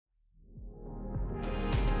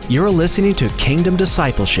You're listening to Kingdom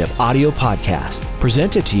Discipleship audio podcast,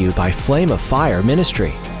 presented to you by Flame of Fire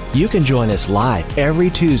Ministry. You can join us live every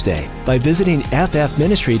Tuesday by visiting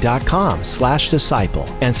ffministry.com/disciple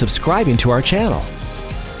and subscribing to our channel.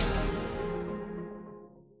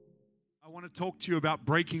 Talk to you about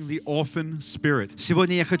breaking the orphan spirit.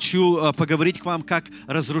 Сегодня я хочу поговорить к вам, как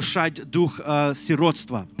разрушать дух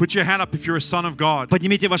сиротства. Put your hand up if you're a son of God.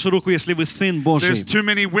 Поднимите вашу руку, если вы сын Божий. There's too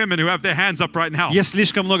many women who have their hands up right now. Есть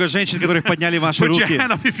слишком много женщин, которые подняли ваши руки. Put your руки.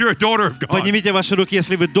 hand up if you're a daughter of God. Поднимите ваши руки,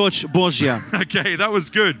 если вы дочь Божья. Okay, that was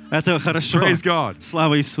good. Это хорошо. Praise God.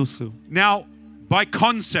 Слава Иисусу. Now, by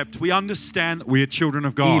concept, we understand we are children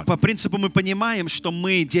of И God. по принципу мы понимаем, что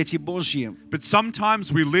мы дети Божьи. But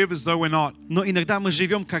sometimes we live as though we're not. Но иногда мы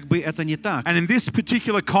живем, как бы это не так. And in this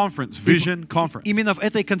particular conference, Vision Conference, Именно в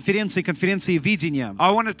этой конференции видения,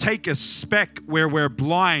 I want to take a speck where we're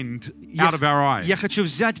blind out of our eye. я хочу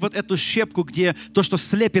взять вот эту щепку, где то, что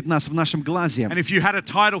слепит нас в нашем глазе. And if you had a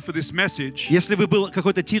title for this message, Если бы был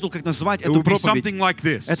какой-то титул, как назвать it эту would be проповедь, something like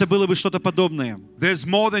this. это было бы что-то подобное. There's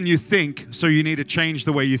more than you think, so you need to change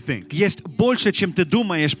the way you think. Есть больше, чем ты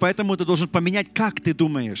думаешь, поэтому ты должен поменять, как ты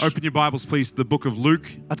думаешь. Open your Bibles, please, to the book of Luke,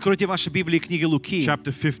 Откройте ваши Библии, книги Луки,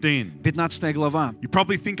 chapter 15. 15 глава. You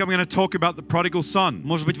probably think I'm going to talk about the prodigal son,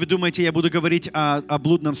 Может быть, вы думаете, я буду говорить о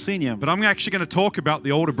блудном сыне, but I'm actually going to talk about the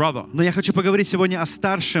older brother. но я хочу поговорить сегодня о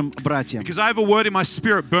старшем брате. Because I have a word in my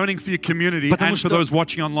spirit burning for your community Потому and for что those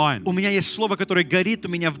watching online. У меня есть слово, которое горит у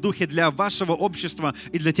меня в духе для вашего общества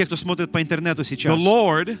и для тех, кто смотрит по интернету The сейчас.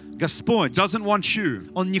 Lord Господь, doesn't want you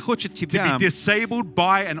Он не хочет to тебя, be disabled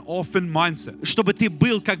by an orphan mindset. чтобы ты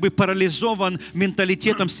был как бы парализован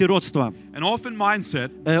менталитетом сиротства. An orphan mindset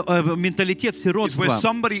Менталитет is where сиротства.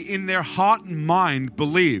 somebody in their heart and mind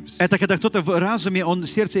believes, Это когда кто-то в разуме, он в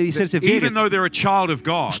сердце even верит, though they're a child of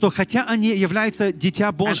God, что хотя они являются дитя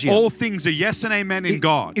and Божье, all things are yes and amen in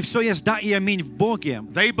God, и все есть да и аминь в Боге,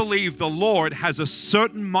 they believe the Lord has a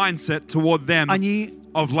certain mindset toward them они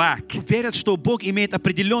of lack. верят, что Бог имеет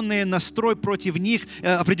определенный настрой против них,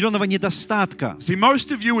 определенного недостатка. See,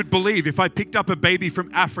 most of you would believe if I picked up a baby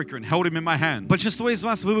from Africa and held him in my hands, Большинство из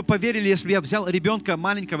вас, вы бы поверили, если бы я взял ребенка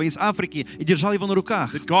маленького из Африки и держал его на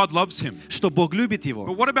руках, that God loves him. что Бог любит But его.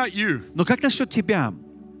 what about you? Но как насчет тебя?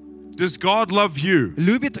 Does God love you?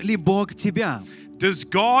 Любит ли Бог тебя? Does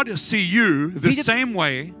God see you the Видит- same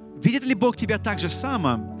way Видит ли Бог тебя так же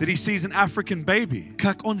само, that he sees an African baby?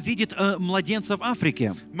 как Он видит младенца в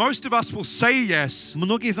Африке? Most of us will say yes,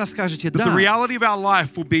 Многие из нас скажете but the «да», reality of our life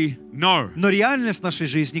will be no. но реальность нашей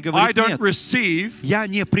жизни I говорит don't «нет». receive Я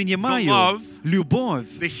не the принимаю love, любовь,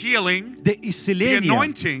 the healing, да the исцеление,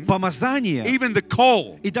 anointing, помазание even the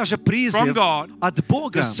call и даже from призыв God от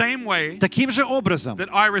Бога the same way таким же образом, that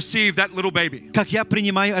I receive that little baby. как я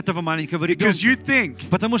принимаю этого маленького Because you ребенка. think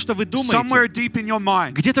Потому что вы somewhere думаете, deep in your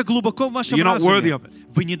mind, где-то глубоко в вашем you're not worthy разуме, of it.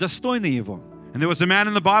 вы недостойны его. And there was a man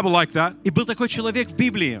in the Bible like that, И был такой человек в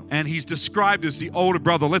Библии, and he's described as the older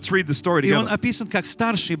brother. Let's read the story и он together. описан как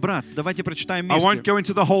старший брат. Давайте прочитаем I won't вместе. go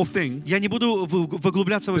into the whole thing, Я не буду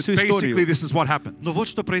углубляться во but всю basically историю, this is what happens. но вот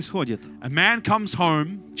что происходит. A man comes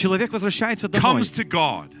home, Человек возвращается домой, comes to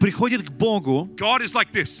God. приходит к Богу. God is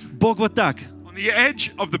like this, Бог вот так. on the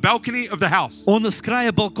edge of the balcony of the house. Он с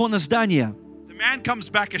края балкона здания. The man comes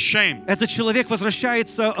back ashamed. Этот человек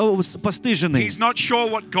возвращается постыженный. He's not sure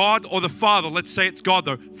what God or the Father, let's say it's God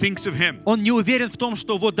though, thinks of him. Он не уверен в том,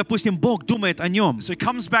 что вот, допустим, Бог думает о нем. So he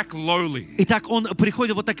comes back lowly. И так он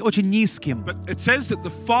приходит вот так очень низким. But it says that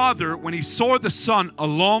the father, when he saw the son a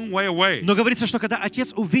long way away, Но говорится, что когда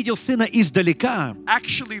отец увидел сына издалека,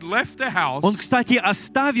 actually left the house он, кстати,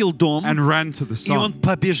 оставил дом, and ran to the и он son.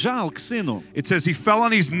 побежал к сыну. It says he fell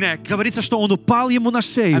on his neck, Говорится, что он упал ему на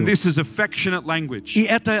шею. and this is affectionate language. И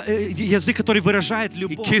это язык, который выражает He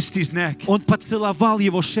любовь. kissed his neck. Он поцеловал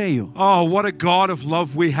его шею. Oh, what a God of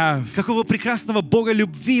love we have. Какого прекрасного Бога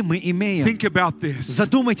любви мы имеем. Think about this.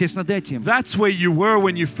 Задумайтесь над этим. That's where you were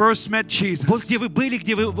when you first met Jesus. Вот где вы были,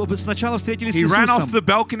 где вы сначала встретились с He ran off Иисусом. the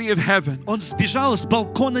balcony of heaven. Он сбежал с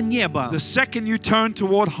балкона неба, The second you turned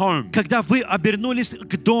toward home, когда вы обернулись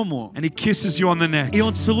к дому, and he kisses you on the neck. и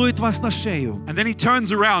Он целует вас на шею. And then he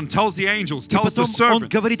turns around, tells the angels, И tells the потом Он servants,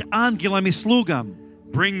 говорит ангелам и слугам,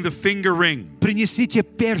 bring the finger ring, принесите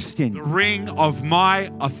перстень, the ring of my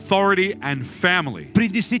authority and family.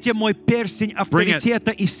 принесите мой перстень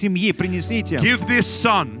авторитета и семьи, принесите. Give this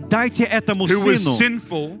son, Дайте этому who was сыну,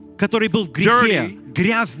 sinful, который был в грехе, dirty,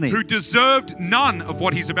 грязный, who deserved none of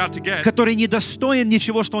what he's about to get, который не достоин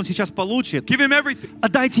ничего, что он сейчас получит. give him everything.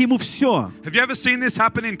 Отдайте ему все. Have you ever seen this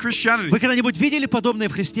happen in Christianity? Вы когда-нибудь видели подобное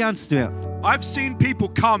в христианстве? I've seen people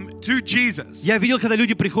come to Jesus, Я видел, когда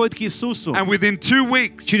люди приходят к Иисусу, and within 2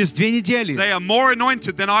 weeks, через 2 недели they are more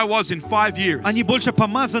anointed than I was in 5 years. они больше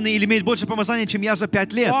помазаны или имеют больше помазания, чем я за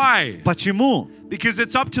 5 лет. Why? Почему? Because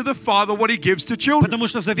it's up to the Father what He gives to children. Потому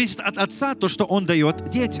что зависит от Отца то, что Он дает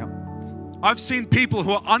детям. I've seen people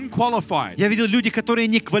who are unqualified. Я видел люди, которые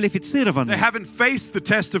не They квалифицированы. haven't faced the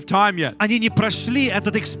test of time yet. Они не прошли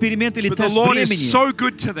этот эксперимент или But the тест Lord is времени. so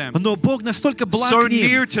good to them Но Бог настолько благ so к ним,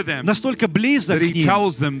 near to them, настолько близок that к He ним,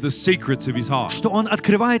 tells them the secrets of His heart. что Он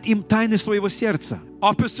открывает им тайны своего сердца.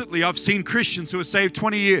 Oppositely, I've seen Christians who are saved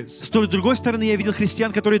 20 years, С другой стороны, я видел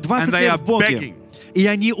христиан, которые 20 and they лет are в Боге, begging и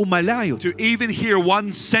они умоляют, to even hear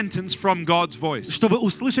one sentence from God's voice. чтобы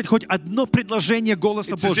услышать хоть одно предложение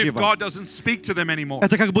голоса It's as if Божьего. God doesn't speak to them anymore.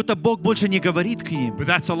 Это как будто Бог больше не говорит к ним. But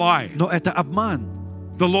that's a lie. Но это обман.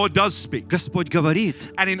 The Lord does speak. Господь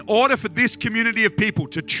говорит. And in order for this community of people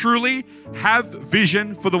to truly have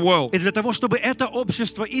vision for the world, И для того, чтобы это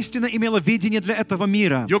общество истинно имело видение для этого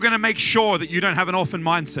мира, you're going to make sure that you don't have an orphan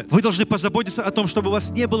mindset. вы должны позаботиться о том, чтобы у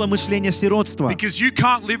вас не было мышления сиротства. Because you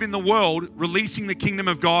can't live in the world releasing the kingdom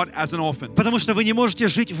of God as an orphan. Потому что вы не можете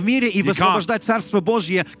жить в мире и высвобождать Царство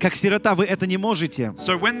Божье как сирота. Вы это не можете.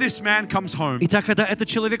 So when this man comes home, Итак, когда этот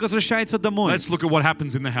человек возвращается домой, let's look at what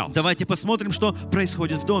happens in the house. давайте посмотрим, что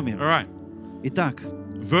происходит в доме. All right. Итак,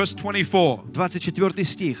 Verse 24. 24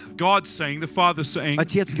 стих. God's saying, the Father's saying,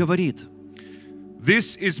 Отец говорит,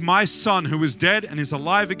 "This is my son who was dead and is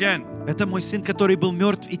alive again. это мой сын, который был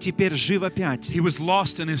мертв и теперь жив опять. He was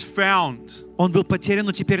lost and is found." Он был потерян,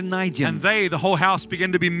 но теперь найден. And they, the whole house,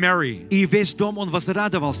 began to be merry. И весь дом он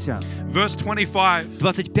возрадовался. Verse 25.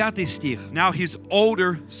 25 стих. Now his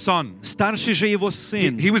older son, Старший же его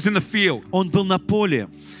сын, he was in the field. он был на поле.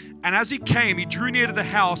 And as he came, he drew near to the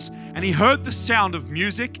house and he heard the sound of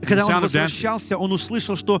music, and the Когда он sound of dancing. возвращался, он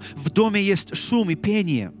услышал, что в доме есть шум и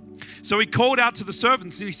пение. So he called out to the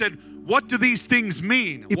servants and he said, "What do these things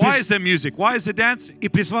mean? И Why прис- is there music? Why is there dancing?" И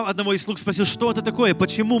призвал одного из слуг, спросил, что это такое,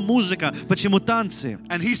 почему музыка, почему танцы.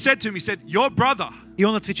 And he said to him, he said, "Your brother, И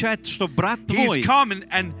он отвечает, что брат твой, he's come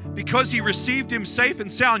and because he received him safe and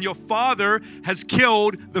sound, your father has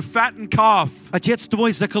killed the fattened calf." отец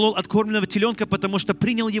твой заколол откормленного теленка, потому что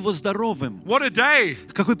принял его здоровым. What a day.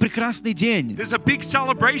 Какой прекрасный день. There's a big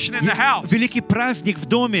celebration in the house. Великий праздник в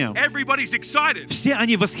доме. Everybody's excited Все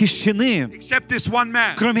они восхищены, except this one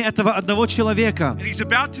man. кроме этого одного человека. And he's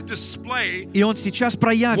about to display И он сейчас what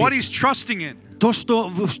проявит he's trusting in. то, что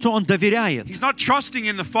он доверяет. He's not trusting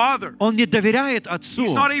in the Father. Он не доверяет He's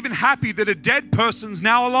Отцу. not even happy that a dead person's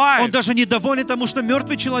now Он alive. даже недоволен тому, что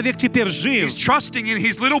мертвый человек теперь жив. He's trusting in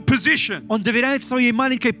his little position Он доверяет своей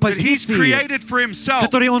маленькой that he's позиции, created for himself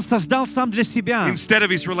которую он создал сам для себя, instead of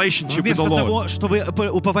his relationship with the вместо Lord. того, чтобы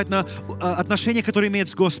уповать на отношения, которые имеет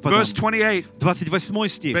с Господом. Verse 28. 28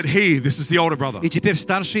 стих. But he, this is the older brother, И теперь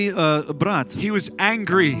старший брат, he was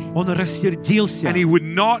angry он рассердился and he would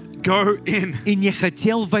not go in. и не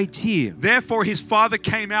хотел войти. Therefore his father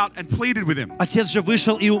came out and pleaded with him. Отец же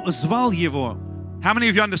вышел и звал его. How many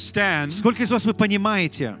of you understand Сколько из вас вы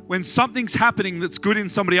понимаете, when something's happening that's good in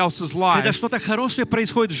somebody else's когда life что-то хорошее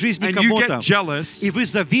происходит в жизни and you кого-то, get jealous, и вы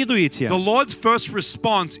завидуете, the Lord's first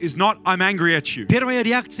response is not, "I'm angry at you." первая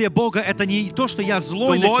реакция Бога — это не то, что я The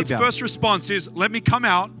злой на Lord's тебя. first response is, "Let me come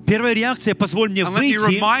out Первая реакция — позволь мне and let me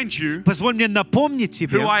выйти, remind you позволь мне напомнить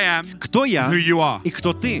тебе, who I am, кто я who you are." и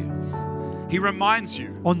кто ты. He reminds you.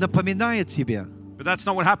 Он напоминает тебе. But that's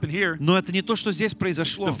not what happened here. Но это не то, что здесь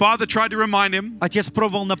произошло. The father tried to remind him. Отец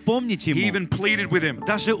пробовал напомнить He ему, even pleaded with him.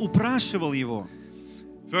 даже упрашивал его.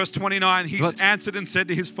 Verse 29, he answered and said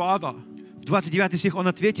to his father, В 29 стих он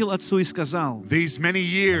ответил отцу и сказал: "These many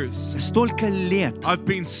years «Столько лет I've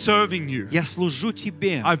been serving you. я служу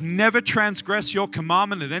тебе, I've never transgressed your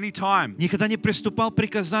commandment at any time. никогда не приступал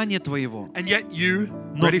приказания твоего». And yet you,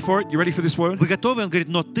 Но- ready for it? You ready for this word? Вы готовы? Он говорит: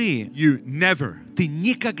 «Но ты You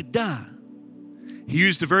никогда». He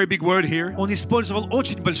used a very big word here. Он использовал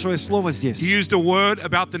очень большое слово здесь. He used a word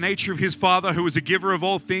about the nature of his father, who was a giver of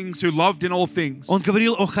all things, who loved in all things. Он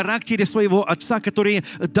говорил о характере своего отца, который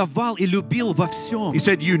давал и любил во всем. He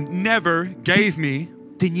said, "You never gave me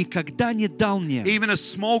Ты никогда не дал мне even a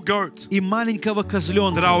small goat и маленького that I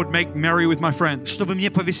козленка, would make merry with my friends." чтобы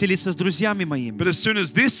мне повеселиться с друзьями моими. But as soon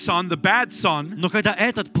as this son, the bad son, Но когда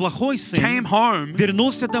этот плохой came сын home,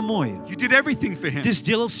 вернулся домой, you did everything for him. ты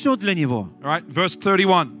сделал все для него. All right, verse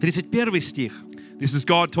 31. 31 стих. This is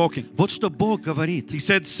God talking. Вот что Бог говорит. He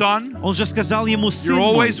said, "Son, Он же сказал ему: «Сын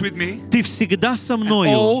you're мой, always with me. ты всегда со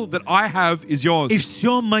мною, All that I have is и yours."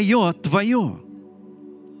 все мое твое».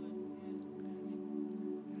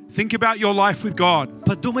 Think about your life with God.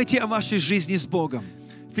 Подумайте о вашей жизни с Богом.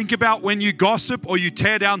 Think about when you gossip or you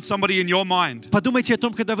tear down somebody in your mind. Подумайте о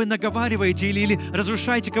том, когда вы наговариваете или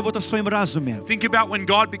разрушаете кого-то в своем разуме. Think about when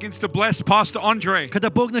God begins to bless Pastor Andre Когда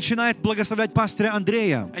Бог начинает благословлять пастыря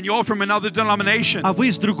Андрея, and you're from another denomination. а вы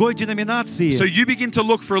из другой деноминации, So you begin to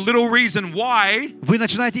look for a little reason why вы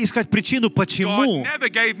начинаете искать причину, God почему never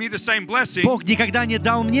gave me the same blessing. Бог никогда не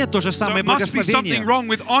дал мне то же So самое it must be something благословение. wrong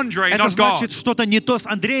with Andre, Это not God. значит, что-то не то с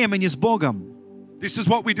Андреем, а не с Богом. This is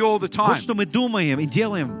what we do all the time. Вот что мы думаем и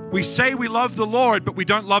делаем. We say we love the Lord, but we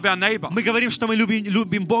don't love our neighbor. Мы говорим, что мы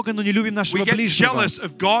любим Бога, но не любим We нашего get ближнего. jealous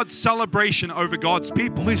of God's celebration over God's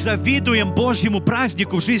people. Мы завидуем Божьему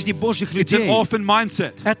празднику в жизни Божьих It's an людей. orphan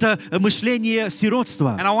mindset. Это мышление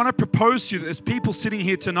сиротства. And I want to propose to you that there's people sitting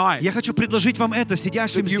here tonight Я хочу предложить вам это,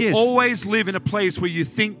 сидящим that you здесь, always live in a place where you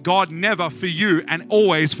think God never for you and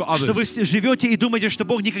always for что вы others. живете и думаете, что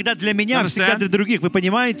Бог никогда для меня, You всегда understand? для других. Вы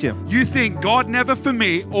понимаете? You think God never for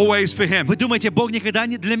me, always for Him. Вы думаете, Бог никогда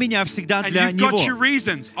не для меня, всегда And для you've got Него. your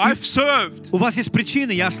reasons. I've served. У вас есть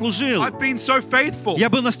причины, я служил. I've been so faithful. Я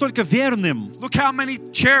был настолько верным. Look how many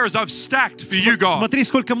chairs I've stacked for you, God. Смотри,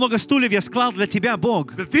 сколько много стульев я склал для тебя,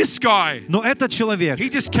 Бог. But this guy, Но этот человек he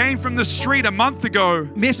just came from the street a month ago,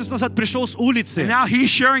 месяц назад пришел с and улицы, now he's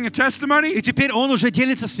sharing a testimony. и теперь он уже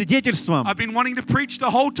делится свидетельством. I've been wanting to preach the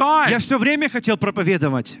whole Я time. все время хотел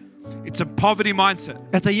проповедовать. It's a poverty mindset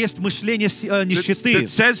Это есть мышление нищеты, that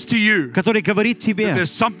says to you который говорит that тебе,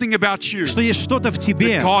 there's something about you что есть что-то в that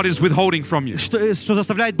тебе, God is withholding from you. что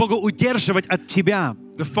заставляет Бога удерживать от тебя.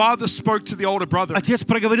 The father spoke to the older brother. Отец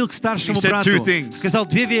проговорил к старшему He said брату, two things. сказал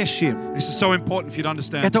две вещи. This is so important for you to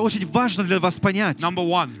understand. Это очень важно для вас понять. Number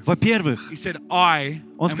one, Во-первых, he said, I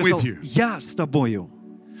он am сказал, with you. я с тобою.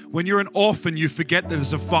 When you're an orphan, you forget that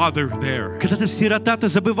there's a father there. Когда ты сирота, ты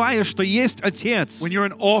забываешь, что есть отец. When you're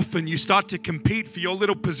an orphan, you start to compete for your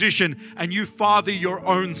little position and you father your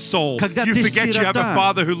own soul. Когда You ты forget you have a сирота,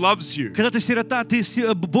 father who loves you. Когда ты сирота, ты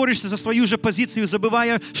борешься за свою же позицию,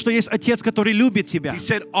 забывая, что есть отец, который любит тебя. He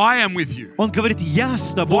said, I am with you. Он говорит, я с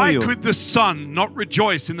Why тобою. could the son not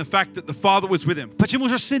rejoice in the fact that the father was with him? Почему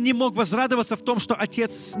же сын не мог возрадоваться в том, что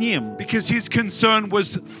отец с ним? Because his concern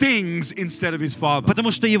was things instead of his father.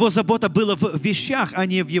 Потому что его забота была в вещах, а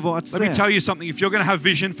не в его Let me отце. tell you something. If you're going to have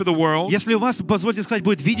vision for the world, Если у вас, позвольте сказать,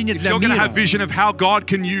 будет видение if для you're going to have мира, vision of how God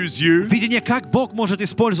can use you, видение, как Бог может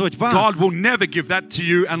использовать вас, God will never give that to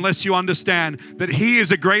you unless you understand that He is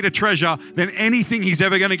a greater treasure than anything He's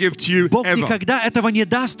ever going to give to you Бог ever. никогда этого не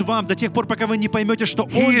даст вам до тех пор, пока вы не поймете, что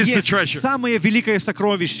He Он is the есть treasure. самое великое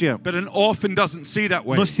сокровище. But an orphan doesn't see that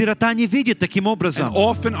way. Но сирота не видит таким An образом.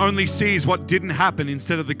 orphan only sees what didn't happen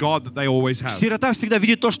instead of the God that they always have. Сирота всегда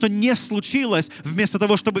видит то, что не случилось, вместо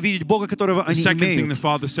того, чтобы видеть Бога, которого The они second thing the имеют.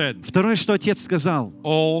 father said, Второе, что отец сказал,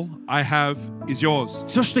 all I have is yours.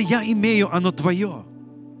 все, что я имею, оно твое.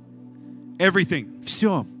 Everything.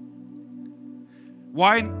 Все.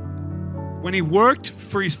 Why, when he worked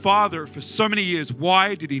for his father for so many years,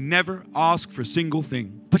 why did he never ask for a single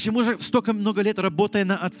thing? Почему же столько много лет работая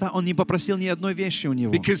на отца, он не попросил ни одной вещи у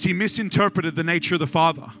него? Because he misinterpreted the nature of the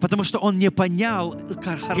father. Потому что он не понял He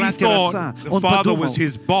характер отца. thought the Он father подумал, was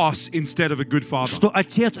his boss instead of a good father. что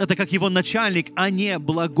отец это как его начальник, а не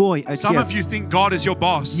благой Some of you отец. think God is your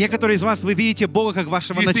boss. Некоторые из вас, вы видите Бога как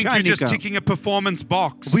вашего You think you're just начальника. ticking a performance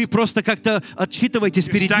box. Вы просто как-то отчитываетесь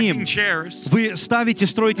You're перед stacking ним. chairs. Вы ставите,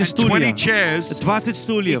 строите And 20 стулья. chairs 20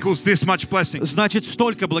 стульев. equals this much blessing. Значит,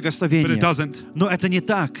 столько But it благословения. doesn't. Но это не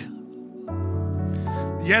так.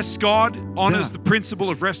 Yes, God honors Да. the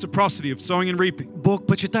principle of reciprocity, of sowing and reaping. Бог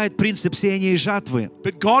почитает принцип сеяния и жатвы.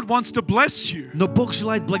 But God wants to bless you. Но Бог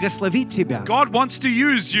желает благословить тебя. God wants to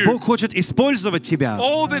use you. Бог хочет использовать тебя.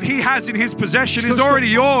 All that He has in His possession is Все, already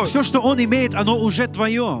yours. что Он имеет, оно уже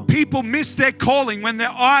твое. People miss their calling when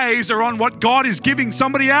their eyes are on what God is giving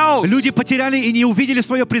somebody else. Люди потеряли и не увидели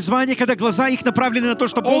свое призвание, когда глаза их направлены на то,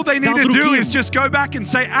 что All Бог they need дал to do другим. is just go back and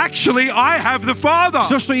say, actually, I have the Father.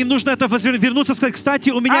 Все, что им нужно, это вернуться и сказать,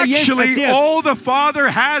 кстати, у меня есть Actually, Отец. all the Father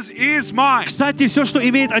has is mine. Кстати, все, что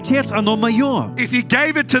имеет Отец, оно мое. If He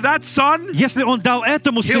gave it to that son, Если Он дал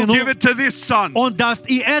этому He'll сыну, give it to this son. Он даст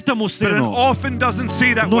и этому But an сыну. orphan doesn't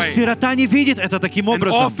see that Но way. сирота не видит это таким An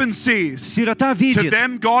образом. orphan sees, Сирота to видит.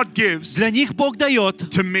 them God gives, Для них Бог дает,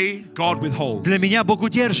 to me God withholds. для меня Бог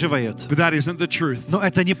удерживает. But that isn't the truth. Но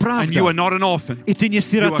это And you are неправда. not an orphan. И ты не You are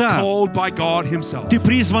сирота. called by God Himself. Ты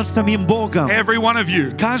призван самим Богом. Every one of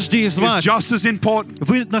you Каждый из is вас, just as important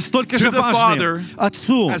вы настолько to же the Father важны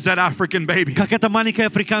Отцу, as that African baby. как это маленький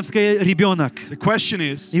африканский ребенок. The question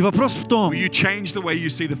is, И вопрос в том, will you change the way you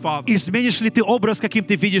see the Father? изменишь ли ты образ, каким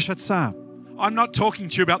ты видишь Отца? I'm not talking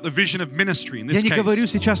to you about the vision of ministry in Я this не говорю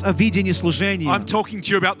case. сейчас о видении служения. I'm talking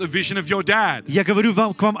to you about the vision of your dad. Я говорю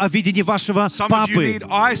к вам о видении вашего Some of you папы. need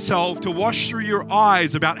eye salve to wash through your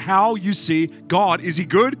eyes about how you see God. Is he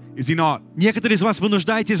good? Is he not? Некоторые из вас вы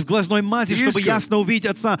нуждаетесь в глазной мази, He is чтобы good. ясно увидеть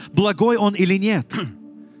Отца, благой Он или нет.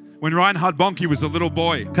 When Reinhard Bonnke was a little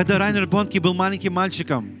boy, Когда Райнер Бонке был маленьким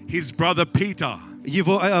мальчиком, his brother Peter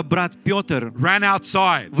его брат Петр ran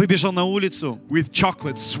outside выбежал на улицу. with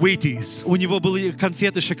chocolates, sweeties. У него были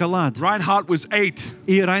конфеты, шоколад. Reinhard was 8.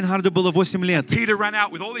 И Райнхарду было 8 лет. Peter ran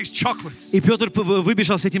out with all these chocolates. И Петр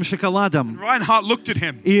выбежал с этим шоколадом. Reinhard looked at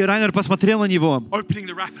him, И Райнер посмотрел на него, opening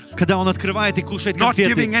the wrapper. когда он открывает и кушает Not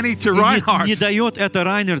конфеты. giving any to И Reinhard. не дает это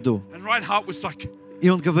Райнерду. And Reinhard was like, И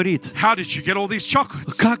он говорит: how did you get all these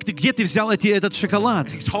chocolates? где ты взял этот шоколад?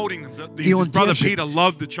 He's holding them. И он His brother держит. Peter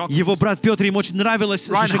loved the chocolates. Его брат Петр, ему очень нравилось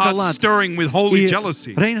Reinhard's шоколад. stirring with holy И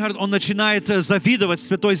jealousy. Рейнхард, он начинает завидовать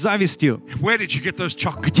святой завистью. Where did you get those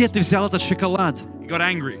chocolates? Где ты взял этот шоколад? He got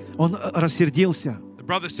angry. Он рассердился. The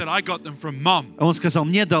brother said, I got them from mom. Он сказал: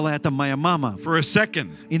 мне дала это моя мама. For a second,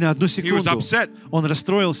 И на одну he was секунду upset. он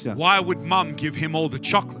расстроился. Why would mom give him all the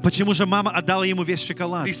chocolates? Почему же мама отдала ему весь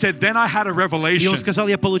шоколад? He said, then I had a И revelation. он сказал: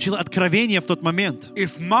 я получил откровение в тот момент.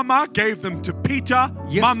 If mama gave them to Peter,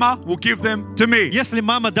 Yes. mama will give them to me. Если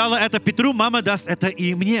мама дала это Петру, мама даст это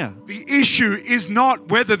и мне. The issue is not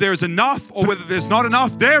whether there's enough or whether there's not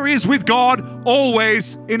enough. There is with God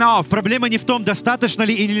always enough. Проблема не в том, достаточно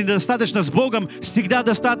ли или недостаточно. С Богом всегда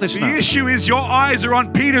достаточно. The issue is your eyes are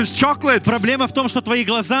on Peter's chocolates. Проблема в том, что твои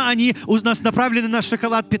глаза, они у нас направлены на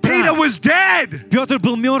шоколад Петра. Peter was dead. Петр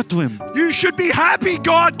был мертвым. You should be happy.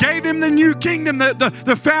 God gave him the new kingdom,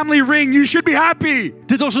 the family ring. You should be happy.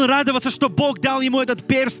 Ты должен радоваться, что Бог дал ему этот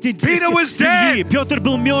перстень Peter was семьи. dead. Петр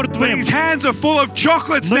был But мертвым, his hands are full of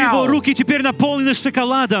chocolates но его now. руки теперь наполнены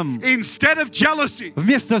шоколадом. Instead of jealousy,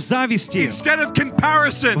 Вместо зависти, instead of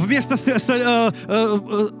comparison, вместо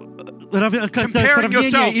comparing сравнения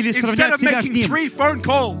yourself, или instead сравнять of себя с making ним, 3 phone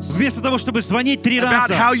calls вместо того, чтобы звонить 3 about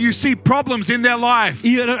раза how you see problems in their life,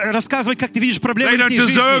 и рассказывать, как ты видишь проблемы they в don't их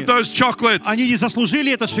deserve жизни, those chocolates. они не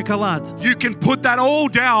заслужили этот шоколад. You can put that all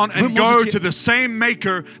down and Вы go можете- to the same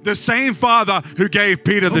maker, the same father who gave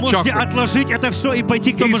Peter Вы the можете chocolate. отложить это все и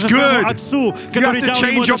пойти к тому He's же самому good. отцу, который have to дал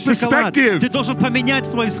ему change этот your шоколад. perspective. Ты должен поменять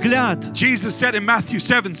свой взгляд. Jesus said in Matthew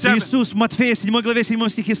 7:7, Иисус в Матфея 7 главе 7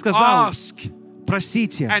 стихе сказал: ask,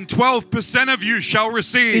 просите, and 12% of you shall и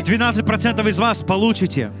receive. 12% из вас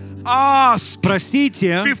получите. Ask.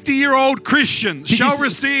 Просите, 50-year-old Christians shall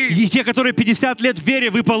receive. и те, которые 50 лет в вере,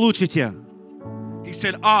 вы получите. He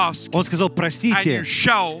said, ask, Он сказал: and you просите,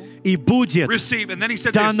 shall и будет receive. And then he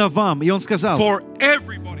said дано this, вам. И он сказал: for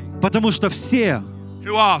everybody потому что все,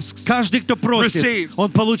 who asks, каждый, кто просит, receives,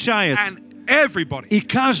 он получает. and everybody И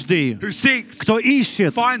каждый, who seeks кто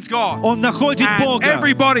ищет, finds God, он находит and Бога.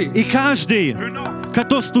 everybody И каждый, who knocks,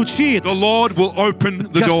 кто стучит, the Lord will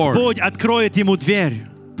open the door. Господь откроет ему дверь.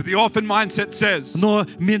 But the orphan mindset says, Но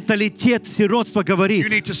менталитет сиротства you говорит: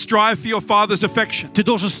 need to strive for your father's affection. ты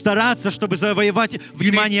должен стараться, чтобы завоевать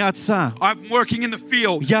внимание отца. I'm working in the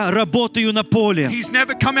field. Я работаю на поле. He's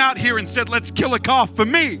never come out here and said, let's kill a calf for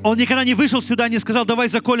me. Он никогда не вышел сюда и не сказал: давай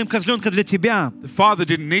заколем козленка для тебя. The father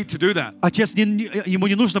didn't need to do that. Отец, ему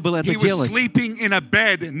не нужно было это He was делать. sleeping in a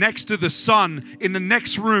bed next to the son in the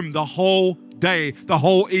next room the whole day, the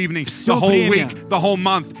whole evening, the Всё whole время. week, the whole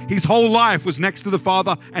month. His whole life was next to the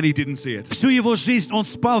father and he didn't see it. Всю его жизнь он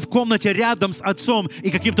спал в комнате рядом с отцом,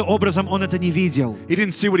 и каким-то образом он это не видел. He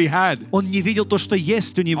didn't see what he had. Он не видел то, что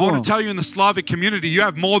есть у I него. want to tell you in the Slavic community, you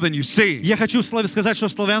have more than you see. Я хочу сказать, что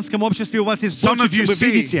в славянском обществе у вас есть Some больше, of you чем вы see.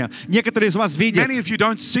 видите. Некоторые из вас видят. Many of you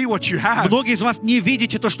don't see what you have. Многие из вас не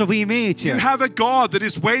видите то, что вы You имеете. have a God that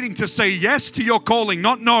is waiting to say yes to your calling,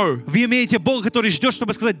 not no. Вы имеете Бога, который ждет,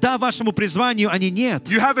 чтобы сказать «да» вашему призванию, а не «нет».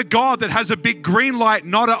 You have a God that has a big green light,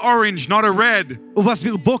 not an orange, not a red. У вас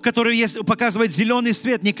Бог, который показывает зеленый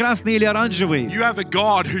свет, не красный или оранжевый. You have a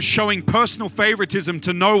God who's showing personal favoritism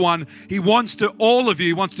to no one. He wants to, all of you,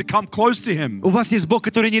 he wants to come close to him. У вас есть Бог,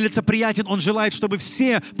 который нелицеприятен, Он желает, чтобы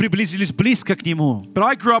все приблизились близко к Нему. But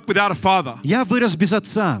I grew up without a father. Я вырос без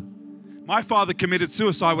отца. My father committed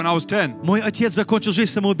suicide when I was 10. Мой отец закончил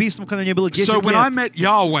жизнь самоубийством, когда мне было 10 So when I лет. met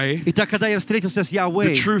Yahweh, Итак, когда я встретился с the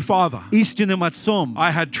Яхве, true father, истинным отцом,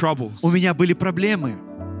 I had troubles. у меня были проблемы.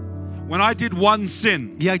 When I did one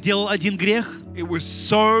sin, Я делал один грех, it was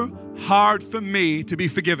so hard for me to be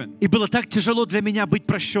forgiven. и было так тяжело для меня быть But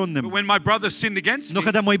прощенным. when my brother sinned against Но me,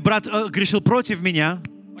 когда мой брат грешил против меня,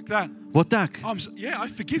 like that, Вот так. Yeah, I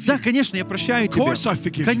forgive Да, you. конечно, я прощаю Of course I тебя.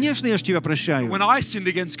 forgive you. Конечно, я же тебя прощаю. When I sinned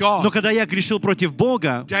against Но God, когда я грешил против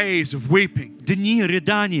Бога, days of weeping, дни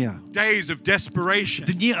рыдания, days of desperation,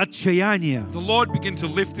 дни отчаяния, the Lord began to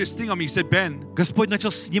lift this thing on me. He said, Ben, Господь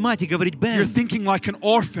начал снимать и говорить: you're Бен, thinking like an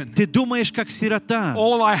orphan. ты думаешь как сирота.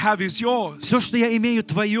 All I have is yours. Все, что я имею,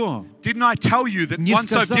 твое. Didn't I tell you that Не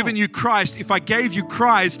once I've сказал. given you Christ, if I gave you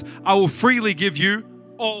Christ, I will freely give you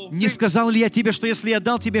all Не things? сказал ли я тебе, что если я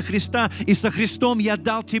дал тебе Христа, и со Христом я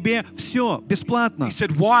дал тебе все бесплатно? He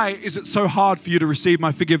said, why is it so hard for you to receive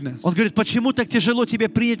my forgiveness? Он говорит: почему так тяжело тебе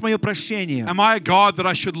принять мое прощение? Am I a God that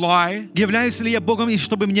I should lie? Являюсь ли я Богом,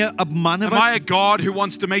 чтобы меня Am I a обманывать? God who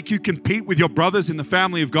wants to make you compete with your brothers in the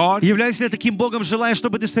family of God? Являюсь ли я таким Богом, желая,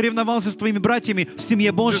 чтобы ты соревновался с твоими братьями в семье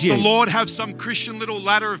Does the Божьей? Lord have some Christian little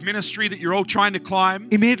ladder of ministry that you're all trying to climb?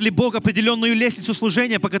 Имеет ли Бог определенную лестницу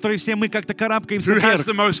служения, по которой все мы как-то карабкаемся Who has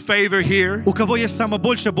вверх? the most favor here? У кого есть самое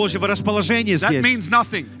большее Божьего расположения That здесь? means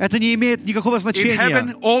nothing. Это не имеет никакого In значения.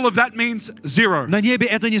 heaven, all of that means zero. На небе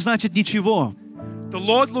это не значит ничего. The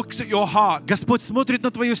Lord looks at your heart Господь смотрит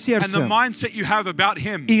на твое and the сердце mindset you have about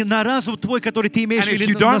Him. и на разум твой, который ты имеешь, And if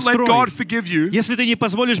или you don't let настрой. God forgive you, Если ты не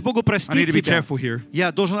позволишь Богу I need простить to be тебя, careful here.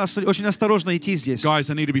 я должен очень осторожно идти здесь. Guys,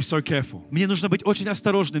 I need to be so careful. Мне нужно быть очень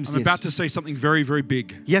осторожным I'm здесь. about to say something very, very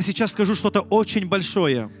big. Я сейчас скажу что-то очень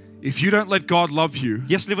большое. If you don't let God love you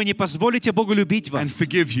Если вы не позволите Богу любить and вас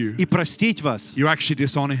forgive you, и простить вас, you actually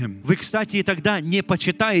dishonor Him вы, кстати, и тогда не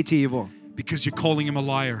почитаете Его, because you're calling Him a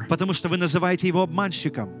liar. потому что вы называете Его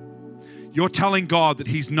обманщиком. You're telling God that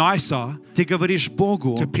He's nicer Ты говоришь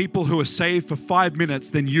Богу, to people who are saved for 5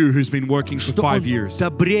 minutes than you who's been working for что 5 Он years.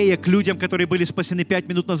 добрее к людям, которые были спасены 5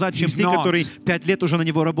 минут назад, чем He's ты, not. который 5 лет уже на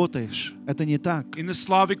Него работаешь. Это не так. In the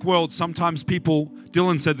Slavic world, sometimes people,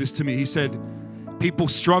 Dylan said this to me, he said, people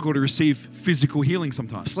struggle to receive physical healing В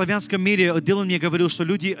sometimes. славянском мире Дилан мне говорил, что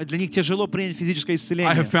люди, для них тяжело принять физическое I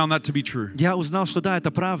исцеление. have found that to be true. Я узнал, что да, это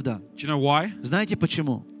правда. Do you know why? Знаете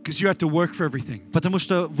почему? Because you had to work for everything. Потому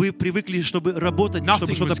что вы привыкли, чтобы работать,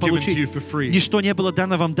 чтобы Nothing что-то was given to you получить. for free. Ничто не было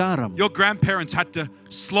дано вам даром. Your grandparents had to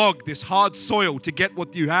slog this hard soil to get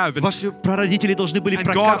what you have. And Ваши прародители должны были And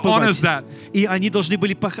God honors прокапывать. that. И они должны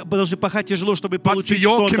пахать тяжело, чтобы But for получить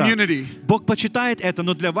your что-то. community, Бог почитает это,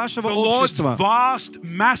 но для вашего the Lord's общества vast,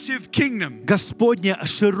 massive kingdom Господне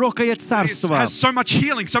широкое царство. has so much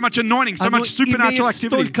healing, so much anointing, so Оно much supernatural имеет activity.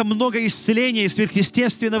 столько много исцеления и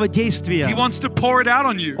сверхъестественного He действия. wants to pour it out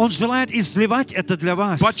on you. Он желает изливать это для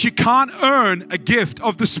вас. But you can't earn a gift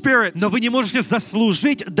of the Spirit. Но вы не можете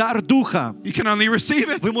заслужить дар Духа. You can only receive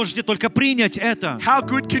it. Вы можете только принять это. How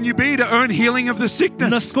good can you be to earn healing of the sickness?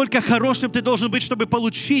 Насколько хорошим ты должен быть, чтобы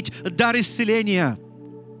получить дар исцеления?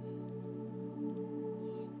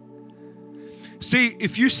 See,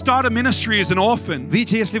 if you start a ministry as an orphan,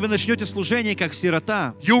 Видите, если вы начнете служение как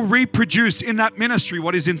сирота, you'll reproduce in that ministry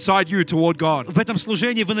what is inside you toward God. в этом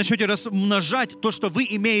служении вы начнете размножать то, что вы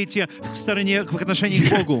имеете в стороне в отношении к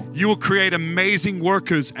Богу. You will create amazing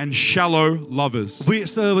workers and shallow lovers. Вы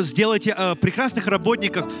сделаете прекрасных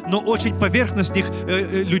работников, но очень поверхностных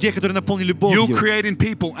людей, которые наполнены You'll любовью. create in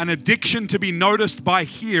people an addiction to be noticed by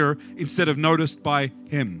here instead of noticed by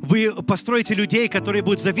Him. Вы построите людей, которые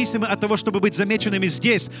будут зависимы от того, чтобы быть замеченными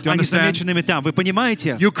здесь, you а не understand? замеченными там. Вы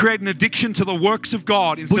понимаете? You'll create an addiction to the works of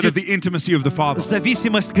God instead of the intimacy of the Father.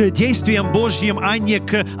 Зависимость к действиям Божьим, а не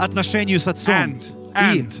к отношению с Отцом.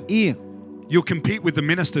 И You'll compete with the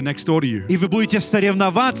minister next door to you. вы будете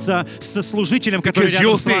соревноваться со служителем, который Because рядом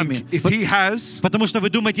you'll с вами. think, if he has, Потому что вы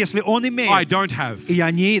думаете, если он I имеет, don't have. и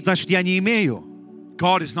я не, значит, я не имею.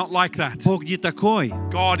 God is not like that. Бог не такой.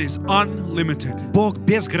 God is unlimited. Бог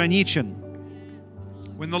безграничен.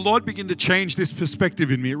 When the Lord began to change this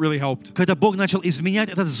perspective in me, it really helped. Когда Бог начал изменять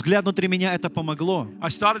этот взгляд внутри меня, это помогло. I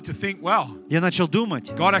started to think, wow, Я начал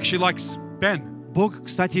думать, God actually likes Ben. Бог,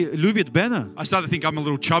 кстати, любит Бена. I started to think I'm a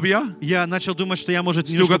little chubbier. Я начал думать, что я, может,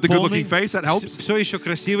 Still немножко got the полный. good-looking face, that helps. Все еще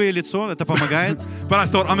красивое лицо, это помогает. But I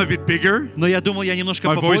thought I'm a bit bigger. Но я думал, я немножко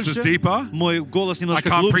My voice is побольше. deeper. Мой голос I немножко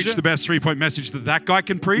can't preach глубже. the best three-point message that that guy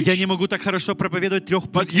can preach. Я не могу так хорошо проповедовать you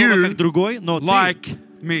трехпунктово, как другой, но Like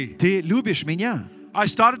me. ты любишь меня. I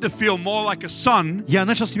started to feel more like a son. Я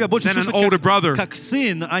начал себя больше Than an older brother. чувствовать как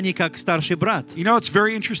сын, а не как старший брат. You know what's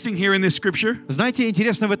very interesting here in this scripture? Знаете,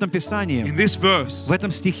 интересно в этом Писании, In this verse, в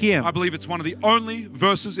этом стихе, I believe it's one of the only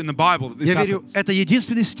verses in the Bible that this я верю, happens. это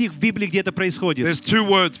единственный стих в Библии, где это происходит. There's two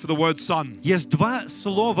words for the word son. Есть два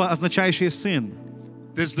слова, означающие сын.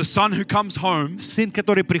 There's the son who comes home, Сын,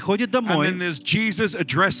 который приходит and then домой, there's Jesus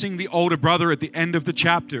addressing the older brother at the end of the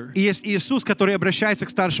chapter. и есть Иисус, который обращается к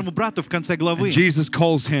старшему брату в конце главы. And Jesus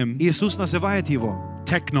calls him Иисус называет его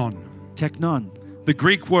teknon, Текнон, the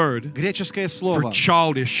Greek word Греческое for слово,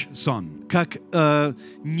 childish son, как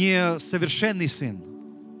несовершенный сын.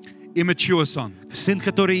 immature son, Сын,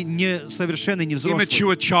 который несовершенный, не взрослый.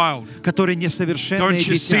 immature child. Который несовершенное Don't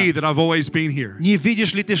you see дитя. that I've always been here? Не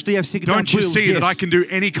видишь ли ты, что я всегда Don't you был see that I здесь? can do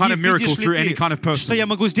any kind Не of miracle видишь ли through any ты, kind of что я person?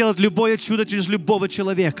 могу сделать любое чудо через любого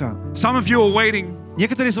человека? Some of you are waiting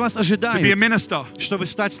Некоторые из вас to be a ожидают, minister. чтобы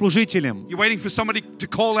стать служителем. You're waiting for somebody to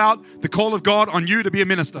call out the call of God on you to be a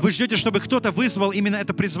minister. Вы ждете, чтобы кто-то вызвал именно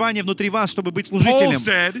это призвание внутри вас, чтобы быть Paul служителем.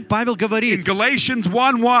 said Павел in говорит, Galatians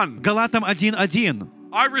 1:1, Галатам 1:1,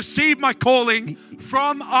 I received my calling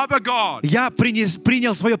from Abba God. я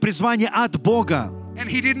принял свое призвание от Бога. And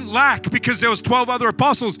he didn't lack because there was 12 other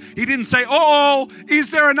apostles. He didn't say, oh, is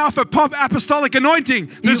there enough apostolic anointing?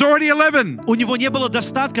 There's already 11. У него не было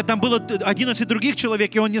достатка, там было 11 других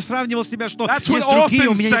человек, и он не сравнивал себя, что That's есть what другие,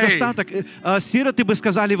 у orphans меня say. недостаток. Сироты бы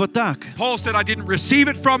сказали вот так. Paul said, I didn't receive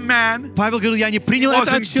it from man. Павел говорил, я не принял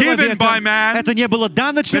это от Wasn't given by человека. man, Это не было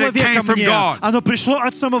дано человеком came from мне. God. Оно пришло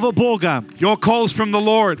от самого Бога. Your call's from the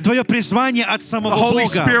Lord. Твое призвание от The самого Holy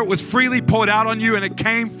Бога. Spirit was freely poured out on you and it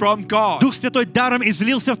came from God. Дух Святой даром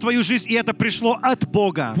излился в твою жизнь, и это пришло от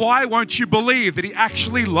Бога. Why won't you believe that he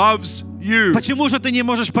actually loves you? Почему же ты не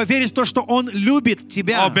можешь поверить в то, что Он любит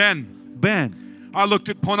тебя? Oh, Ben, Бен, I looked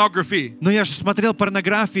at pornography. но я же смотрел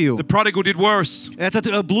порнографию. The prodigal did worse.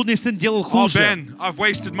 Этот блудный сын делал Oh, хуже. Ben, I've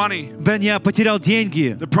wasted money. Бен, я потерял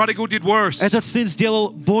деньги. The prodigal did worse. Этот сын сделал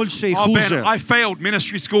больше и Oh, Ben, хуже. I failed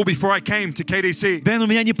ministry school before I came to KDC. Бен, у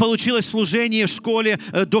меня не получилось служение в школе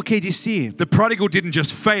до KDC. The prodigal didn't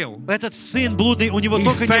just fail. Этот сын блудный, у него He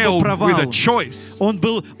только не был failed with провал. a choice.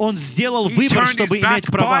 Он сделал He выбор, turned чтобы his back иметь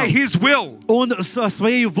провал. by his will. Он со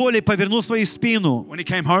своей волей повернул свою спину. When he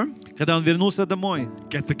came home, Когда он вернулся домой,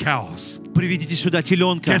 get the cows. приведите сюда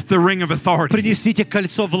теленка, Get the ring of authority. принесите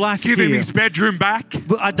кольцо власти, Give him his bedroom back.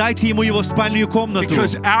 отдайте ему его спальную комнату,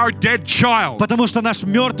 Because our dead child потому что наш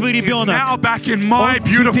мертвый is ребенок, now back in my он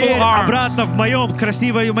beautiful теперь arms. обратно в моей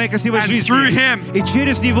красивой And жизни. through him, И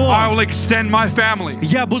через него I will extend my family.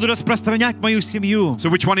 я буду распространять мою семью. So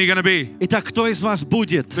which one are you going to be? Итак, кто из вас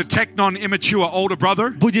будет? The technon immature older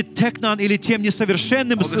brother Будет Текнан или тем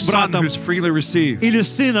несовершенным or the son братом? who's freely received? Или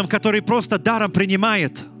сыном, который просто даром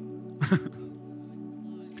принимает?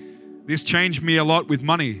 This changed me a lot with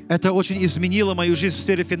money. Это очень изменило мою жизнь в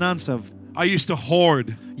сфере финансов. I used to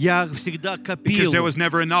hoard Я всегда because копил, there was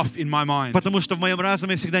never enough in my mind. потому что в моем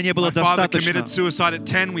разуме всегда не было My father достаточно. committed suicide at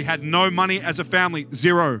 10. We had no money as a family,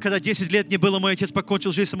 zero. Когда 10 лет не было, мой отец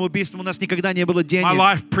покончил жизнь самоубийством, у нас никогда не было My денег.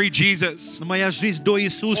 life pre-Jesus. Но моя жизнь до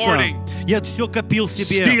Иисуса, Hoarding. я все копил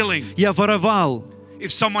себе. Stealing. Я воровал. If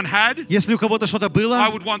someone had, Если у кого-то что-то I было,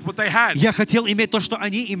 would want what they had. я хотел иметь то, что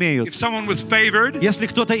они имеют. If someone was favored, Если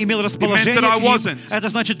кто-то имел расположение that I к ним, wasn't. это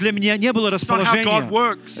значит, для меня не было it's not how God расположения.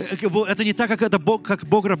 works. Это не так, как Бог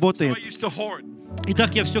So работает. I used to hoard.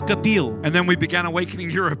 Итак, я все копил. And then we began Awakening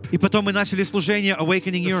Europe. И потом мы начали служение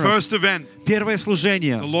Awakening The Europe. first event, Первое the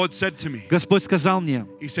служение. Lord said to me, Господь сказал мне,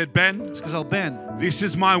 He said, Ben, сказал, Бен, this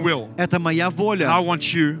is my will. это моя And I воля.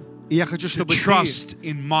 want you И я хочу, to чтобы ты trust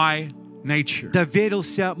in my nature.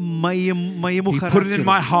 доверился моему He put it in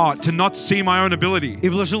my характеру. heart to not see my own ability, И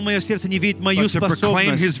вложил в мое сердце не видеть мою but to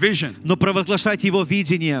proclaim His способность, vision. но провозглашать Его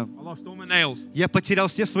видение. I lost all my nails. Я потерял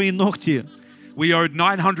все свои ногти. We owed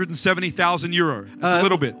 970,000 euro. That's a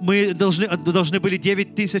little bit. Мы должны были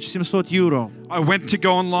 9700 евро. I went to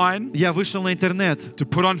go online Я вышел на интернет, to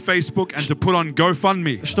put on Facebook and to put on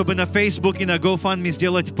GoFundMe. чтобы на Facebook и на GoFundMe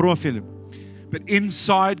сделать профиль. But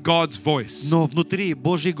inside God's voice Но внутри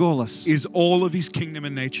Божий голос. is all of His kingdom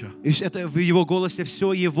and nature. И это в Его голосе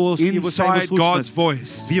все Его Inside God's сущность.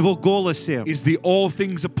 voice В Его голосе is the all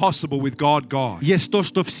things are possible with God. есть то,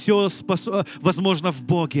 что все возможно в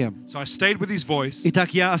Боге. So I stayed with His voice.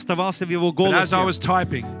 Итак, я оставался в Его But as I was голосе.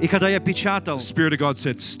 typing, И когда я печатал, the Spirit of God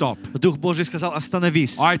said, stop. Дух Божий сказал,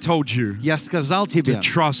 остановись. I told you Я сказал to тебе,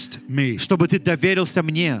 trust me. чтобы ты доверился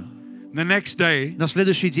мне. The next day, На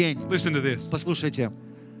следующий день, listen to this. послушайте,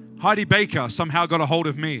 Heidi Baker somehow got a hold